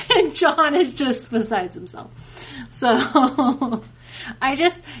 and John is just besides himself. So. I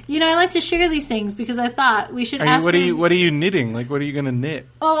just, I like to share these things because I thought we should ask. What are you knitting? Like, what are you going to knit?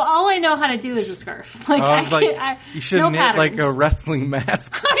 Oh, all I know how to do is a scarf. Like, you should knit patterns. Like a wrestling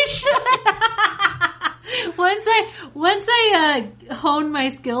mask. I should. Once I hone my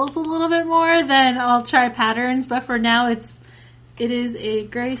skills a little bit more, then I'll try patterns. But for now, it is a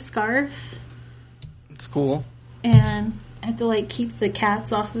gray scarf. It's cool. And I have to keep the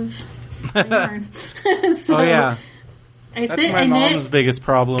cats off of my yarn. So, oh yeah. That's my mom's biggest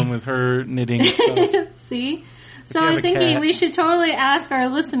problem with her knitting stuff. See? So I was thinking we should totally ask our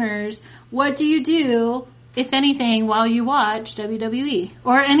listeners, what do you do, if anything, while you watch WWE?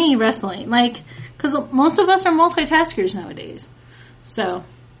 Or any wrestling? Because most of us are multitaskers nowadays. So.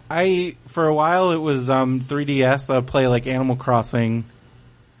 For a while, it was 3DS. I would play Animal Crossing.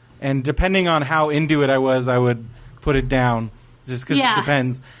 And depending on how into it I was, I would put it down. Just because it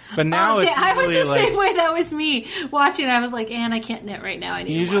depends. But now it's I was the same way. That was me watching. I was like, "Ann, I can't knit right now. I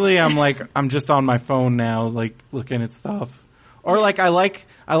need." Usually, I'm just on my phone now, looking at stuff, or I like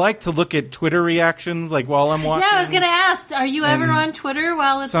to look at Twitter reactions, while I'm watching. Yeah, I was gonna ask, are you ever on Twitter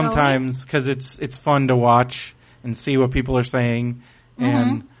while it's sometimes because it's fun to watch and see what people are saying,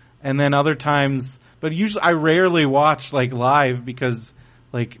 and then other times, but usually I rarely watch live because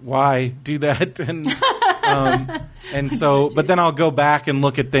why do that and. And so, but then I'll go back and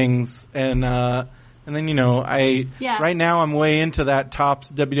look at things, and then right now I'm way into that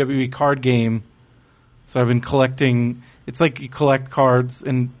Topps WWE card game. So I've been collecting. It's you collect cards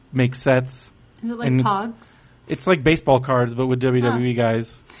and make sets. Is it Pogs? It's like baseball cards, but with WWE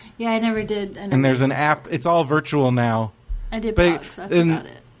guys. Yeah, I never did. And there's an app. It's all virtual now. I did Pogs. That's about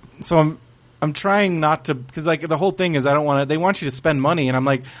it. So I'm trying not to, because like the whole thing is I don't want to. They want you to spend money, and I'm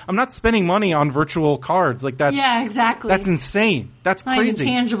like, I'm not spending money on virtual cards. Like that's exactly. That's insane. That's not crazy.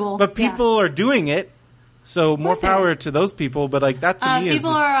 Even tangible. But people are doing it, so more power to those people. But like that to me is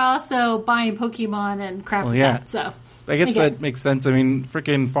people are also buying Pokemon and crap like that. So I guess that makes sense. I mean,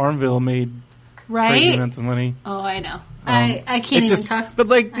 freaking Farmville made crazy amounts of money. Oh, I know. I can't even talk. But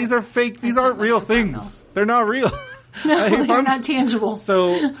like these are fake. These aren't real things. Farmville. They're not real. No, they're not tangible.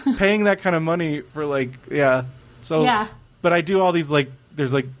 So paying that kind of money for like, So, but I do all these like,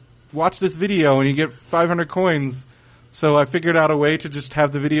 there's like, watch this video and you get 500 coins. So I figured out a way to just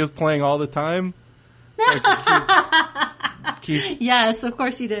have the videos playing all the time. So I keep yes, of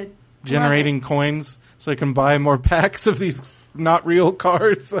course you did. Generating coins so I can buy more packs of these not real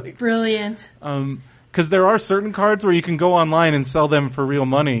cards. Like, brilliant. Cause there are certain cards where you can go online and sell them for real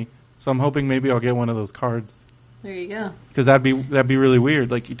money. So I'm hoping maybe I'll get one of those cards. There you go. Because that'd be really weird.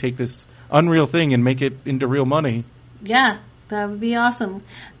 Like you take this unreal thing and make it into real money. Yeah, that would be awesome.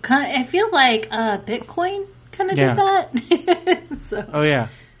 I feel like Bitcoin kind of did that. So. Oh yeah,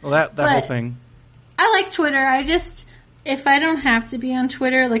 well that whole thing. I like Twitter. If I don't have to be on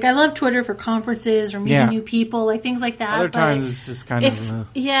Twitter, like I love Twitter for conferences or meeting new people, like things like that. Other times it's just kind of.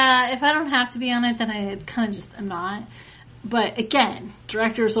 If I don't have to be on it, then I kind of just am not. But again,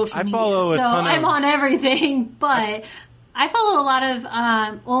 director of social media, so I'm on everything. But I follow a lot of,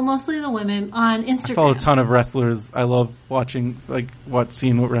 mostly the women on Instagram. I follow a ton of wrestlers. I love watching,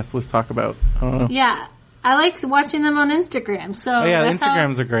 seeing what wrestlers talk about. I don't know. Yeah, I like watching them on Instagram. So the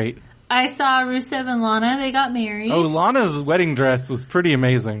Instagrams are great. I saw Rusev and Lana. They got married. Oh, Lana's wedding dress was pretty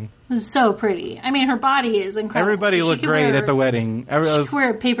amazing. It was so pretty. I mean, her body is incredible. Everybody looked great at the wedding. She could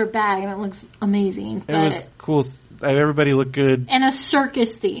wear a paper bag and it looks amazing. It was cool. Everybody looked good. And a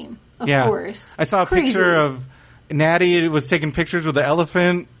circus theme, of course. I saw a picture of Natty. It was taking pictures with the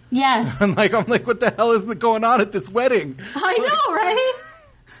elephant. Yes. I'm like, what the hell is going on at this wedding? I know, right?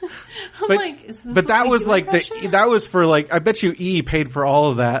 But that was like that was for like, I bet you E paid for all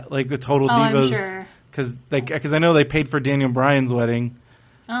of that, like the Total Divas. I'm sure. Cause I know they paid for Daniel Bryan's wedding.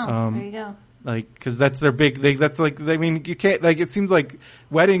 Oh, there you go. Like, cause that's their big, that's like, I mean, you can't, like, it seems like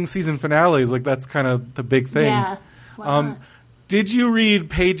wedding season finales, like that's kind of the big thing. Yeah. Did you read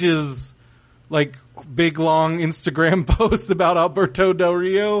Paige's, like, big long Instagram post about Alberto Del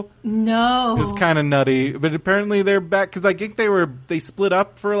Rio? No. It was kind of nutty, but apparently they're back, cause I think they split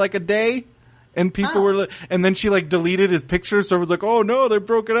up for like a day. And people were, and then she like deleted his picture, so it was like, oh no, they're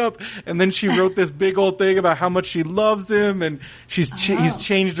broken up. And then she wrote this big old thing about how much she loves him, and he's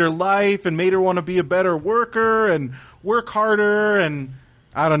changed her life and made her want to be a better worker and work harder. And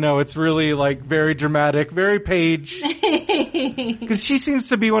I don't know, it's really like very dramatic, very Paige. Because she seems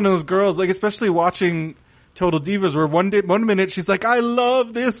to be one of those girls, like especially watching Total Divas, where one minute she's like, I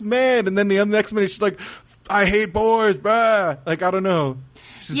love this man, and then the next minute she's like, I hate boys, bah. Like, I don't know.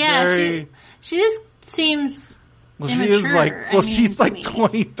 She's she just seems immature. She is like, she's like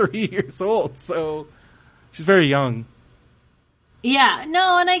 23 years old, so she's very young. Yeah,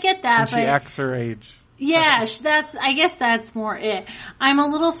 no, and I get that. And she acts her age. Yeah, I guess that's more it. I'm a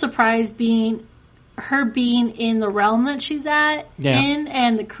little surprised being in the realm that she's in,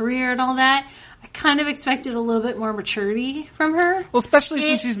 and the career and all that. I kind of expected a little bit more maturity from her. Well, especially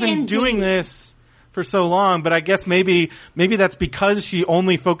since she's been doing this for so long, but I guess maybe that's because she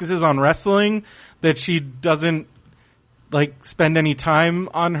only focuses on wrestling, that she doesn't like spend any time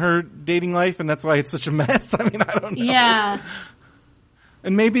on her dating life, and that's why it's such a mess. I mean, I don't know. Yeah.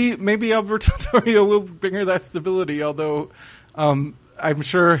 And maybe Alberto Del Rio will bring her that stability, although I'm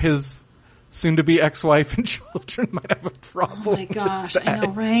sure his soon-to-be ex-wife and children might have a problem. Oh my gosh, I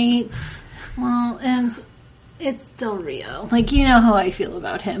know, right? Well, and it's Del Rio. Like, you know how I feel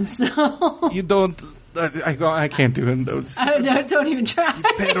about him, so. You don't. I can't do him. Don't even try.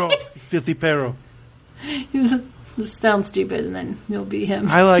 Pero. Filthy pero. You just sound stupid, and then you'll be him.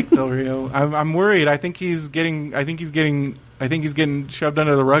 I like Del Rio. I'm worried. I think he's getting shoved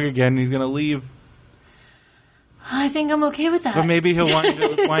under the rug again. He's going to leave. I think I'm okay with that. But maybe he'll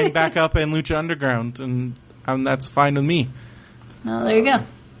wind back up in Lucha Underground, and that's fine with me. Oh, there you go.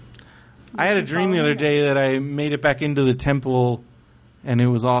 I had a dream the other day that I made it back into the temple, and it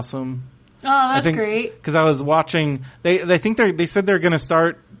was awesome. Oh, that's great. Because I was watching, they said they're going to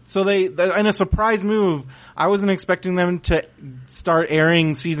start, so they, in a surprise move, I wasn't expecting them to start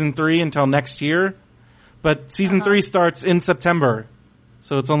airing season 3 until next year, but season 3 starts in September,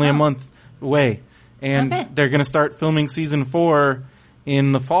 so it's only a month away. And they're going to start filming season 4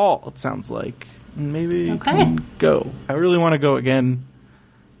 in the fall, it sounds like. Maybe can go. I really want to go again.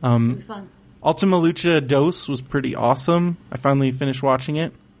 It'll be fun. Ultima Lucha Dos was pretty awesome. I finally finished watching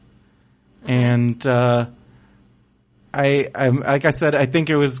it. And I like I said, I think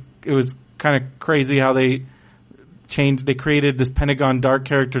it was kind of crazy how they created this Pentagon Dark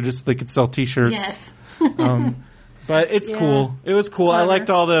character just so they could sell T-shirts. Yes. But it's cool. It was cool. I liked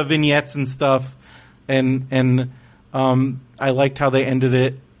all the vignettes and stuff, and I liked how they ended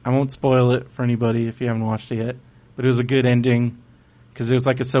it. I won't spoil it for anybody if you haven't watched it yet, but it was a good ending because it was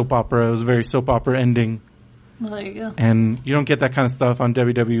like a soap opera. It was a very soap opera ending. Well, there you go. And you don't get that kind of stuff on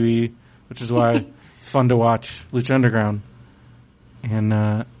WWE, which is why it's fun to watch Lucha Underground.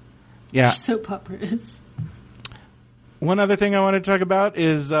 And yeah, Soap operas. one other thing I want to talk about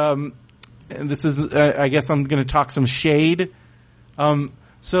is, and this is, I guess I'm going to talk some shade.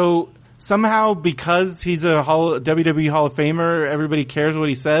 So somehow, because he's a WWE Hall of Famer, everybody cares what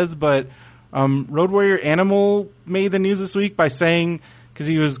he says, but Road Warrior Animal made the news this week by saying, because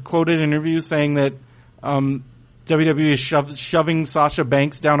he was quoted in interviews saying that WWE is shoving Sasha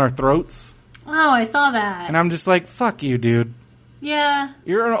Banks down our throats. Oh, I saw that. And I'm just like, fuck you, dude. Yeah.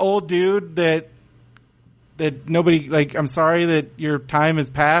 You're an old dude that nobody, like, I'm sorry that your time has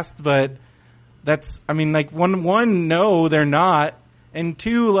passed, but that's, I mean, like, one, no, they're not. And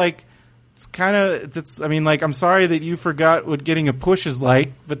two, like, it's kind of, I mean, like, I'm sorry that you forgot what getting a push is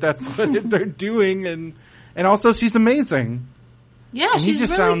like, but that's what they're doing. And also, she's amazing. Yeah, and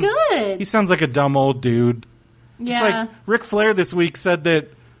she's really good. He sounds like a dumb old dude. Yeah. Just like Ric Flair this week said that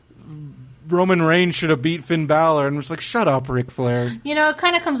Roman Reigns should have beat Finn Balor, and was like, shut up, Ric Flair. You know, it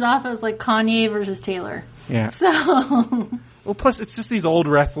kind of comes off as like Kanye versus Taylor. Yeah. So. Well, plus it's just these old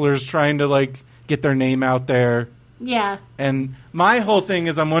wrestlers trying to like get their name out there. Yeah. And my whole thing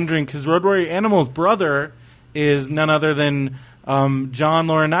is I'm wondering, because Road Warrior Animal's brother is none other than John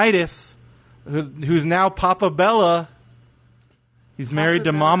Laurinaitis, who's now Papa Bella. He's married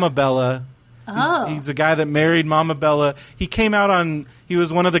to Mama Bella. Oh. He's the guy that married Mama Bella. He came out he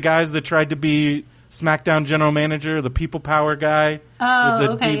was one of the guys that tried to be SmackDown general manager, the people power guy with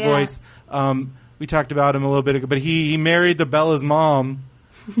the deep voice. We talked about him a little bit ago, but he married the Bella's mom.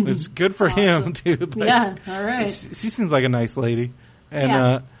 It's good for him, dude. Like, yeah, all right. She seems like a nice lady.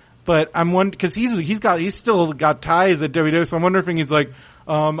 And but I'm wondering, because he's still got ties at WWE, so I'm wondering if he's like,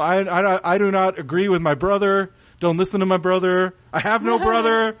 I do not agree with my brother. Don't listen to my brother. I have no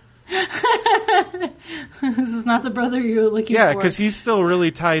brother. This is not the brother you're looking for. Yeah, because he's still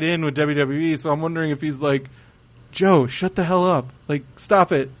really tied in with WWE, so I'm wondering if he's like, Joe, shut the hell up. Like,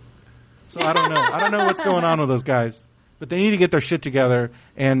 stop it. So I don't know. I don't know what's going on with those guys. But they need to get their shit together,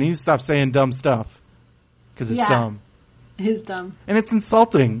 and they need to stop saying dumb stuff. Because it's dumb. It is dumb. And it's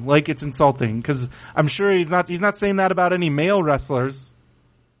insulting. Like, it's insulting. Because I'm sure he's not saying that about any male wrestlers.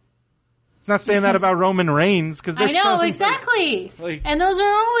 He's not saying that about Roman Reigns. Cause I know, exactly. Like, and those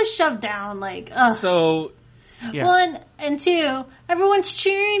are always shoved down. Like, ugh. So, yeah. Well, and two, everyone's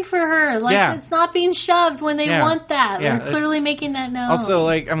cheering for her. Like, it's not being shoved when they want that. Yeah, They're clearly making that known. Also,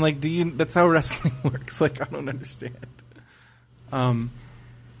 like, I'm like, that's how wrestling works. Like, I don't understand.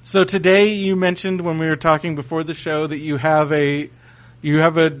 So today you mentioned when we were talking before the show that you're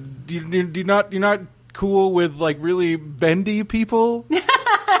not cool with like really bendy people,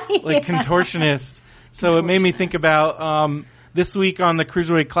 like contortionists. So it made me think about, this week on the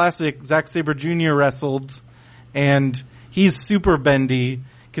Cruiserweight Classic, Zack Sabre Jr. wrestled, and he's super bendy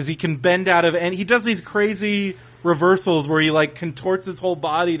because he can bend out of, and he does these crazy reversals where he like contorts his whole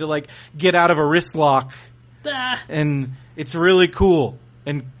body to like get out of a wrist lock. And it's really cool.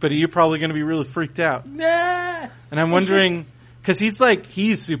 But you're probably going to be really freaked out. And I'm wondering, because he's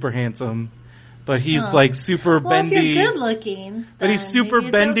super handsome, but he's like super bendy. If you're good looking, but he's super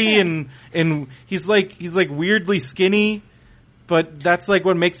bendy and he's like weirdly skinny, but that's like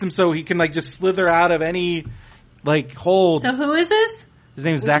what makes him so he can like just slither out of any like hold. So who is this? His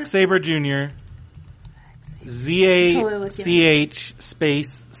name's Zack Sabre Jr. ZACH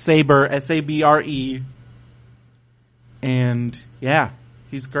space Sabre SABRE. And yeah,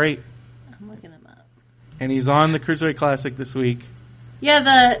 he's great. I'm looking him up. And he's on the Cruiserweight Classic this week. Yeah,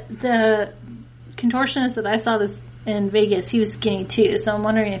 the contortionist that I saw this in Vegas, he was skinny too. So I'm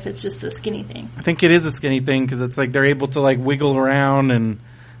wondering if it's just a skinny thing. I think it is a skinny thing because it's like they're able to like wiggle around and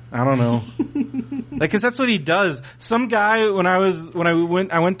I don't know. Like, cause that's what he does. Some guy, when I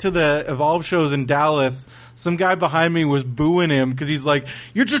went to the Evolve shows in Dallas, some guy behind me was booing him cause he's like,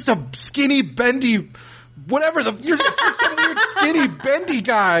 you're just a skinny, bendy, whatever you're some weird skinny bendy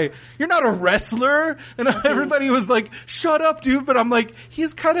guy. You're not a wrestler. And everybody was like, shut up, dude. But I'm like,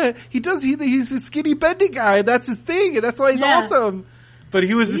 he's a skinny bendy guy. That's his thing. And that's why he's awesome. But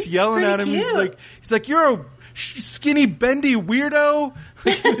he was just yelling at him. Cute. He's like, you're skinny, bendy weirdo.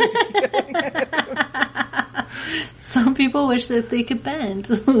 Some people wish that they could bend.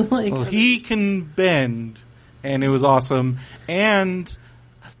 Like, well, he can bend, and it was awesome. And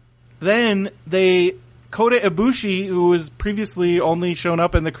then Kota Ibushi, who was previously only shown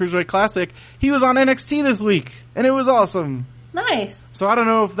up in the Cruiserweight Classic, he was on NXT this week, and it was awesome. Nice. So I don't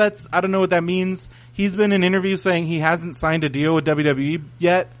know what that means. He's been in interviews saying he hasn't signed a deal with WWE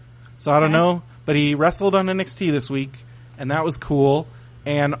yet, so I don't know. But he wrestled on NXT this week, and that was cool.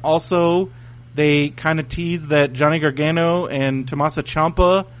 And also, they kind of teased that Johnny Gargano and Tommaso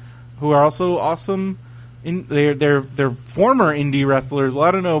Ciampa, who are also awesome, they're former indie wrestlers. Well,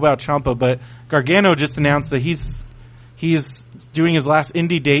 I don't know about Ciampa, but Gargano just announced that he's doing his last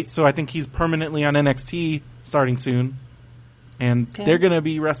indie date, so I think he's permanently on NXT starting soon. And they're going to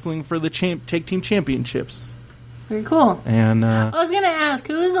be wrestling for the Tag Team Championships. Very cool. And I was going to ask,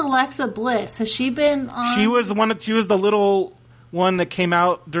 who is Alexa Bliss? Has she been on? She was the little one that came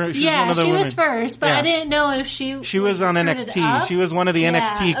out during. She was first, but I didn't know if she was on NXT. Up. She was one of the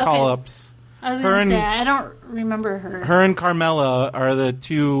NXT call-ups. I was going to say, I don't remember her. Her and Carmella are the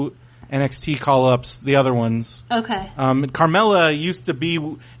two NXT call-ups, the other ones. Okay. Carmella used to be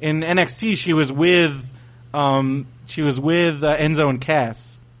in NXT. She was with Enzo and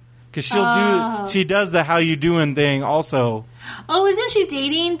Cass. Cause she does the how you doing thing also. Oh, isn't she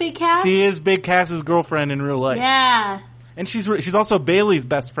dating Big Cass? She is Big Cass's girlfriend in real life. Yeah. And she's also Bailey's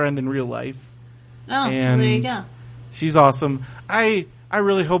best friend in real life. Oh, well, there you go. She's awesome. I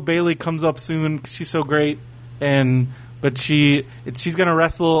really hope Bailey comes up soon because she's so great. But she's gonna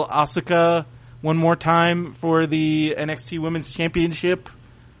wrestle Asuka one more time for the NXT Women's Championship.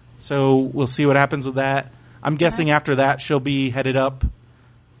 So we'll see what happens with that. I'm guessing after that she'll be headed up.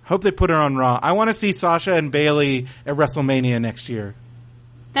 Hope they put her on Raw. I want to see Sasha and Bailey at WrestleMania next year.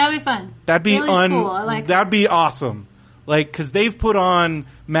 That'd be fun. That'd be cool. I like that'd be awesome. Like, cause they've put on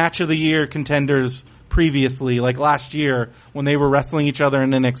Match of the Year contenders previously, like last year when they were wrestling each other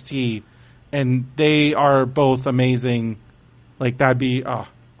in NXT, and they are both amazing. Like, that'd be,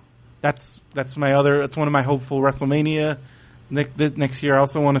 that's one of my hopeful WrestleMania next year. I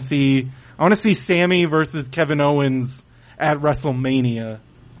also want to see Sammy versus Kevin Owens at WrestleMania.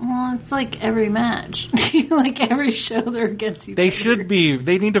 Well, it's like every match. Like every show they're against each other. They should be.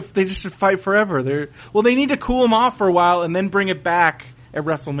 They just should fight forever. They need to cool them off for a while and then bring it back at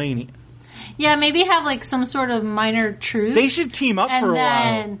WrestleMania. Yeah, maybe have like some sort of minor truce. They should team up for a while.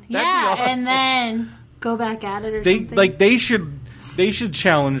 That'd be awesome. And then go back at it or something. Like they should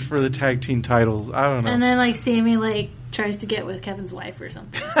challenge for the tag team titles. I don't know. And then like Sammy like tries to get with Kevin's wife or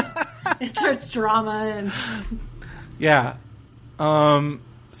something. It starts drama and yeah.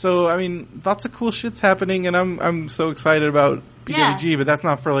 So I mean, lots of cool shit's happening, and I'm so excited about PWG. Yeah. But that's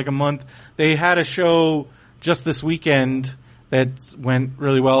not for like a month. They had a show just this weekend that went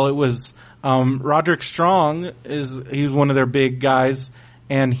really well. It was Roderick Strong he's one of their big guys,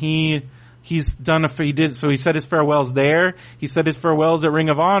 and he said his farewells there. He said his farewells at Ring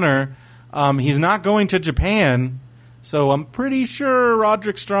of Honor. He's not going to Japan, so I'm pretty sure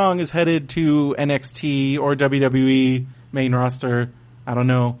Roderick Strong is headed to NXT or WWE main roster. I don't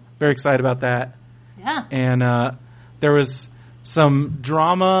know. Very excited about that. Yeah. And there was some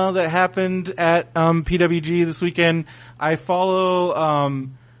drama that happened at PWG this weekend. I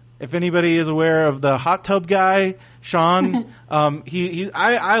follow, if anybody is aware of the hot tub guy, Sean, he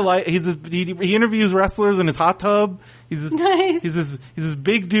interviews wrestlers in his hot tub. He's this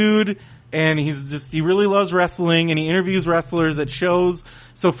big dude, and he really loves wrestling, and he interviews wrestlers at shows.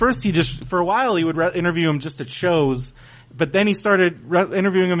 So first for a while he would interview him just at shows, but then he started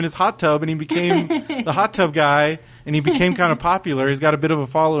interviewing him in his hot tub, and he became the hot tub guy, and he became kind of popular. He's got a bit of a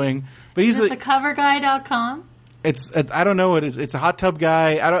following, but he's thecoverguy.com. It's I don't know what it is. It's a hot tub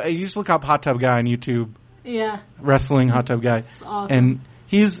guy. You just look up hot tub guy on YouTube. Yeah. Wrestling hot tub guy. That's awesome. And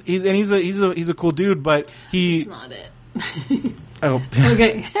he's a cool dude, but That's not it. Oh.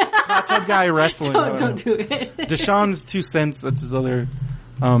 Okay. Hot tub guy wrestling. Don't do it. Deshaun's 2 cents, that's his other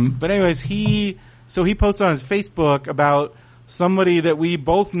but anyways, he posted on his Facebook about somebody that we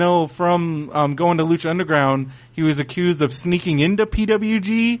both know from going to Lucha Underground. He was accused of sneaking into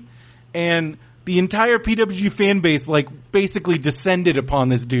PWG, and the entire PWG fan base basically descended upon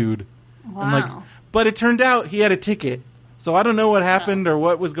this dude. Wow. But it turned out he had a ticket. So I don't know what happened or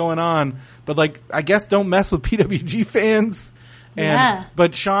what was going on, but I guess don't mess with PWG fans.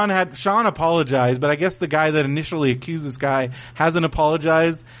 But Sean apologized, but I guess the guy that initially accused this guy hasn't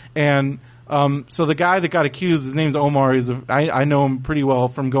apologized. And so the guy that got accused, his name's Omar. I know him pretty well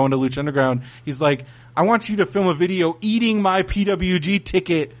from going to Lucha Underground. He's like, I want you to film a video eating my PWG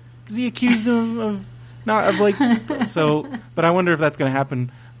ticket, because he accused him of No, I'm like, so, but I wonder if that's going to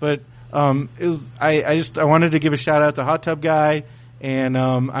happen. But, it was, I wanted to give a shout out to Hot Tub Guy, and,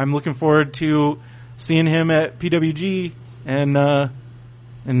 I'm looking forward to seeing him at PWG, and I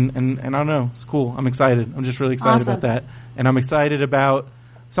don't know, it's cool. I'm excited. I'm just really excited about that. And I'm excited about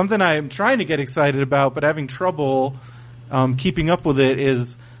something I'm trying to get excited about, but having trouble, keeping up with it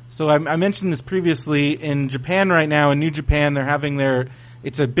is, so I mentioned this previously, in Japan right now, in New Japan, they're having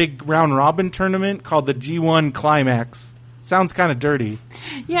it's a big round robin tournament called the G1 Climax. Sounds kind of dirty.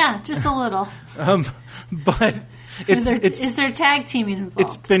 Yeah, just a little. But is there tag teaming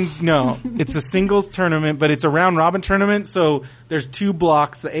involved? It's a singles tournament, but it's a round robin tournament. So there's 2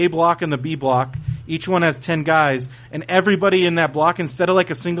 blocks, the A block and the B block. Each one has 10 guys, and everybody in that block, instead of like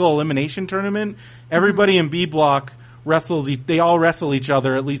a single elimination tournament, everybody in B block wrestles. They all wrestle each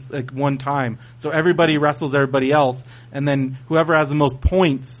other at least like one time. So everybody wrestles everybody else, and then whoever has the most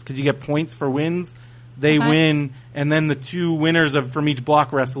points, because you get points for wins, they win, and then the 2 winners from each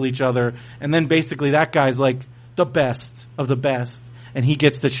block wrestle each other, and then basically that guy's like the best of the best, and he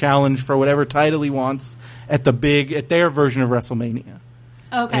gets to challenge for whatever title he wants at their version of WrestleMania.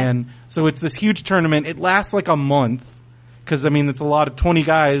 Okay. And so it's this huge tournament. It lasts like a month, because I mean it's a lot of 20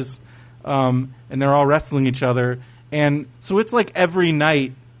 guys, and they're all wrestling each other. And so it's like every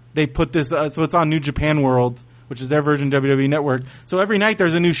night they put this, so it's on New Japan World, which is their version of WWE Network. So every night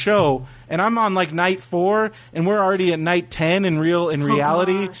there's a new show, and I'm on like night 4, and we're already at night 10 in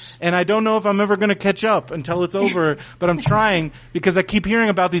reality. Gosh. And I don't know if I'm ever going to catch up until it's over, but I'm trying, because I keep hearing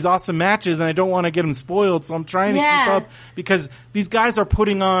about these awesome matches, and I don't want to get them spoiled, so I'm trying to keep up, because these guys are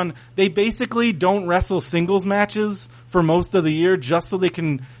putting on, they basically don't wrestle singles matches for most of the year just so they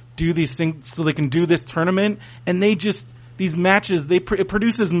can do this tournament, and these matches, it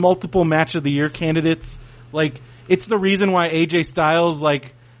produces multiple match of the year candidates. Like, it's the reason why AJ Styles,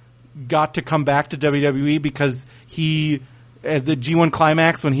 like, got to come back to WWE, because he, at the G1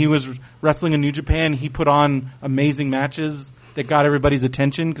 Climax, when he was wrestling in New Japan, he put on amazing matches that got everybody's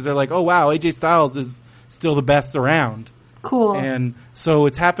attention, because they're like, oh wow, AJ Styles is still the best around. Cool. And so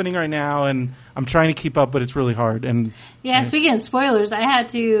it's happening right now, and I'm trying to keep up, but it's really hard. And speaking of spoilers, I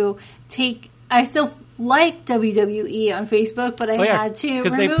still like WWE on Facebook, but I had to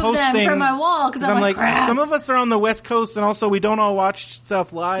remove them from my wall, because I'm like, crap. Some of us are on the West Coast, and also we don't all watch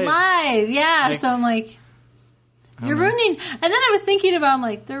stuff live. So I'm like, you're ruining, and then I was thinking about, I'm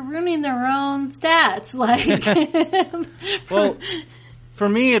like, they're ruining their own stats. Like, well, for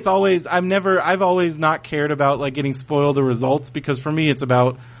me, it's always, I've always not cared about like getting spoiled the results, because for me it's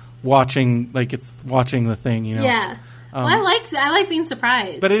about watching the thing, you know? Yeah. Well, I like being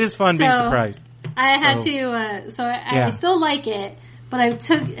surprised. But it is fun being surprised. I had to, I still like it, but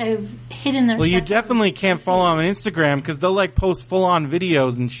I've hidden their. Well, you definitely can't follow them on Instagram, because they'll like post full on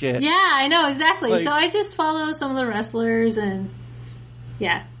videos and shit. Yeah, I know, exactly. Like, so I just follow some of the wrestlers, and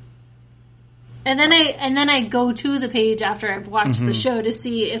yeah. And then I go to the page after I've watched the show to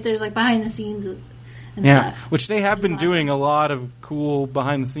see if there's like behind the scenes and stuff. Which they have been doing a lot of cool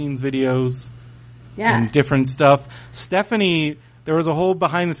behind the scenes videos. Yeah. And different stuff. Stephanie, there was a whole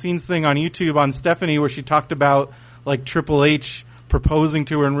behind the scenes thing on YouTube on Stephanie where she talked about like Triple H proposing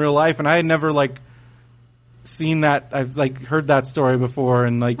to her in real life, and I had never like seen that. I've like heard that story before,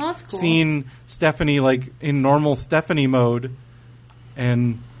 and like seen Stephanie like in normal Stephanie mode,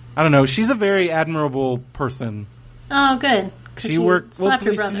 and I don't know. She's a very admirable person. Oh, good. She worked. Slapped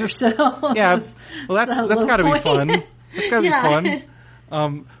your brother, so yeah. Well, that's got to be fun. That's got to be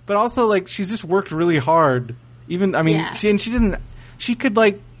fun. But also, like, she's just worked really hard. Even, I mean, she could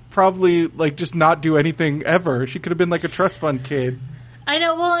like probably like just not do anything ever. She could have been like a trust fund kid. I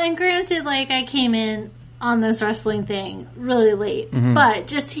know. Well, and granted, like, I came in on this wrestling thing really late, but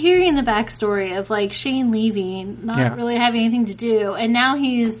just hearing the backstory of like Shane leaving, not really having anything to do, and now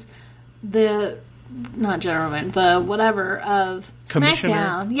he's the not gentleman, the whatever of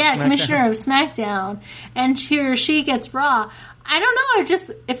SmackDown. Commissioner of SmackDown, and here she gets Raw. I don't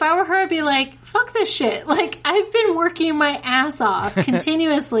know. If I were her, I'd be like, fuck this shit. Like, I've been working my ass off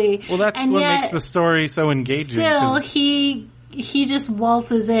continuously. Well, that's what makes the story so engaging. Still, he just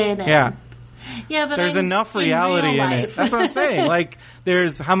waltzes in. And, but there's enough reality in it. That's what I'm saying. Like,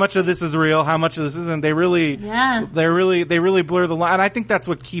 there's how much of this is real, how much of this isn't. They really blur the line. And I think that's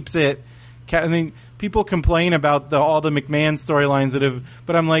what keeps it. I mean, people complain about all the McMahon storylines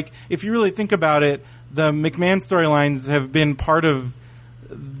but I'm like, if you really think about it, the McMahon storylines have been part of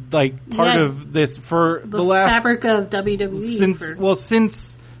this for the last fabric of WWE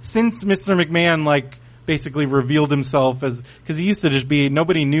since Mr. McMahon like basically revealed himself as, because he used to just be,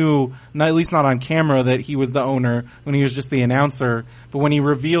 nobody knew, at least not on camera, that he was the owner when he was just the announcer. But when he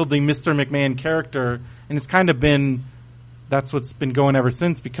revealed the Mr. McMahon character, and it's kind of been, that's what's been going ever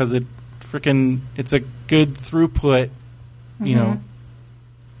since, because it's a good throughput, you know.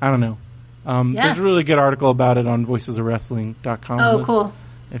 I don't know. There's a really good article about it on voicesofwrestling.com. Oh, cool.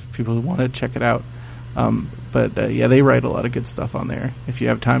 If people want to check it out. But they write a lot of good stuff on there if you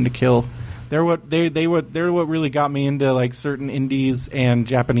have time to kill. They're what really got me into like certain indies and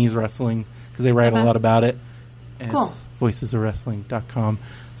Japanese wrestling, because they write a lot about it. And Cool. It's voicesofwrestling.com.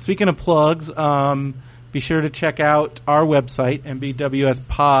 Speaking of plugs, be sure to check out our website,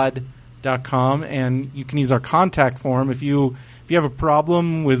 mbwspod.com, and you can use our contact form if you have a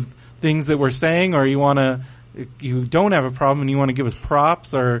problem with things that we're saying, or you don't have a problem and you want to give us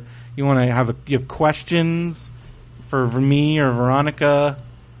props, or you want to give questions for me or Veronica,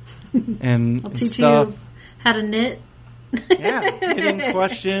 and I'll teach stuff. you how to knit. Yeah, knitting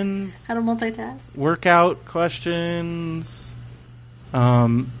questions, How to multitask. workout questions.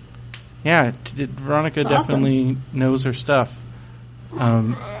 Veronica That's definitely knows her stuff.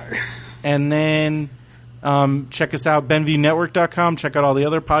 And then check us out, benvnetwork.com. Check out all the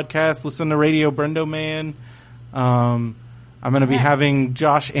other podcasts. Listen to Radio Brendo Man. I'm going to be having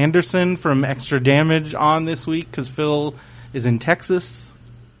Josh Anderson from Extra Damage on this week because Phil is in Texas.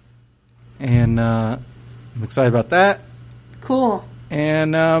 And I'm excited about that. Cool.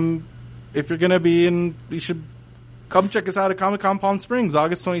 And if you're going to be in, you should come check us out at Comic-Con Palm Springs,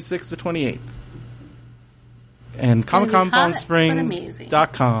 August 26th to 28th. And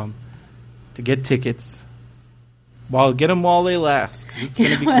ComicConPalmSprings.com to get tickets. Get them while they last. It's going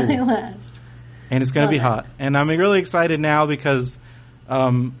to be While cool. they last. And it's going to be hot. And I'm really excited now because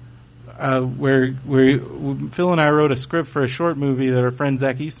Phil and I wrote a script for a short movie that our friend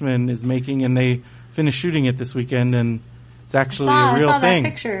Zach Eastman is making, and they finished shooting it this weekend, and it's actually a real I saw thing. That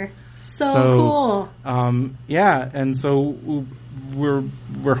picture. So cool. And so we're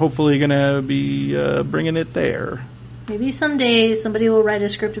hopefully going to be bringing it there. Maybe someday somebody will write a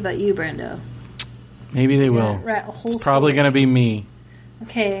script about you, Brando. Maybe they will. Right, a whole it's probably going to be me.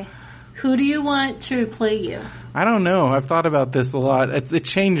 Okay. Who do you want to play you? I don't know. I've thought about this a lot. It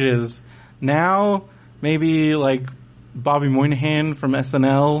changes. Now, maybe like Bobby Moynihan from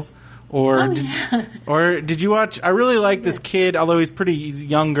SNL, or did you watch? I really like this kid, although he's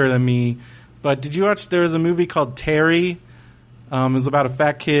younger than me. But did you watch? There was a movie called Terry. It was about a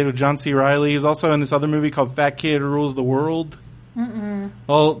fat kid with John C. Reilly. He's also in this other movie called Fat Kid Rules the World.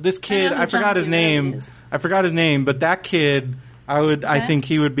 Well, this kid, I forgot his name. But that kid, I think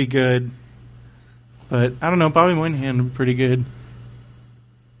he would be good. But I don't know. Bobby Moynihan would be pretty good.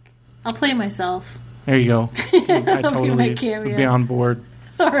 I'll play myself. There you go. I totally would be on board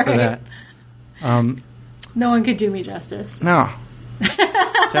All right. for that. No one could do me justice. No,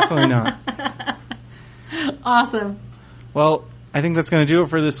 definitely not. Awesome. Well, I think that's going to do it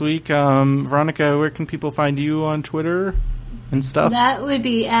for this week. Veronica, where can people find you on Twitter and stuff? That would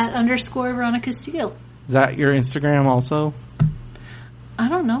be @ Veronica Steele. Is that your Instagram also? I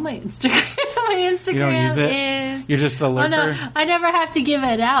don't know my Instagram. My Instagram You don't use it? is... You're just a lurker? Oh, no. I never have to give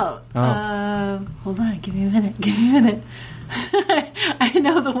it out. Oh. Hold on. Give me a minute. I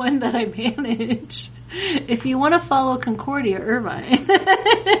know the one that I manage. If you want to follow Concordia Irvine.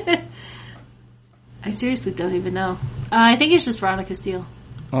 I seriously don't even know. I think it's just Veronica Steele.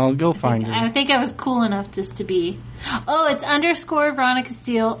 Well, go find I her. think I was cool enough just to be... Oh, it's _ Veronica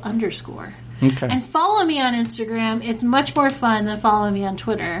Steele _ Okay. And follow me on Instagram. It's much more fun than following me on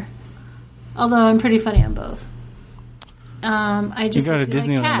Twitter. Although I'm pretty funny on both. I just You go to like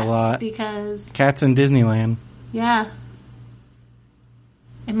Disneyland cats a lot. because Cats in Disneyland. yeah,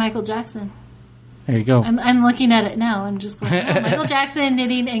 and Michael Jackson. There you go. I'm looking at it now. I'm just going, Michael Jackson,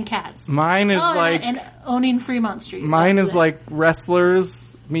 knitting, and cats. Mine is and owning Fremont Street. Mine That's is it. like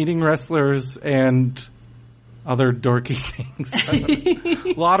wrestlers, meeting wrestlers, and other dorky things.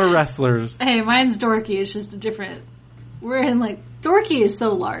 A lot of wrestlers. Hey, mine's dorky. It's just a different. We're in like dorky is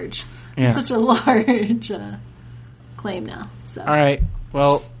so large. Yeah. It's such a large claim now. So All right.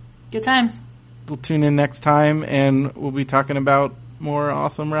 Well, good times. we'll tune in next time, and we'll be talking about more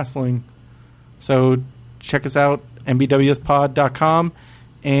awesome wrestling. So check us out, mbwspod.com,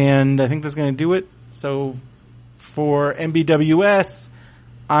 and I think that's going to do it. So for MBWS,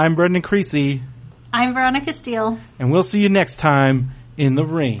 I'm Brendan Creasy, I'm Veronica Steele. and we'll see you next time in the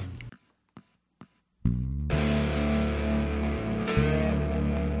ring.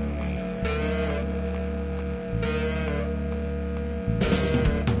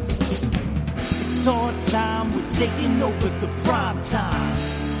 It's our time, we're taking over the prime time.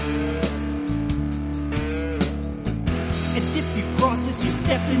 And if you cross us, you're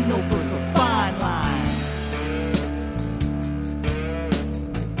stepping over the fine line.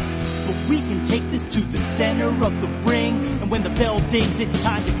 But we can take this to the center of the ring. And when the bell dings, it's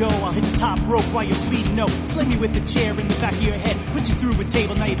time to go. I'll hit the top rope while you're bleeding. No, sling me with a chair in the back of your head. Put you through a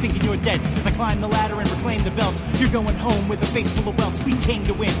table, now you're thinking you're dead. As I climb the ladder and reclaim the belts, you're going home with a face full of welts. We came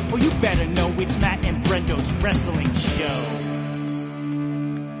to win. Oh, you better know it's Matt and Brendo's wrestling show.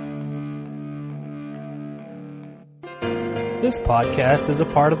 This podcast is a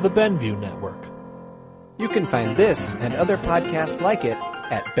part of the Mbws Network. You can find this and other podcasts like it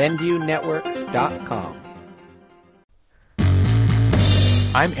at BenviewNetwork.com.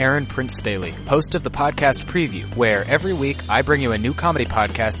 I'm Aaron Prince Staley, host of the podcast Preview, where every week I bring you a new comedy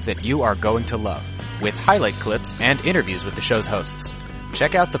podcast that you are going to love, with highlight clips and interviews with the show's hosts.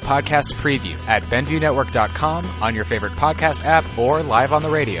 Check out the podcast Preview at BenviewNetwork.com, on your favorite podcast app, or live on the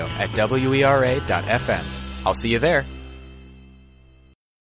radio at WERA.FM. I'll see you there.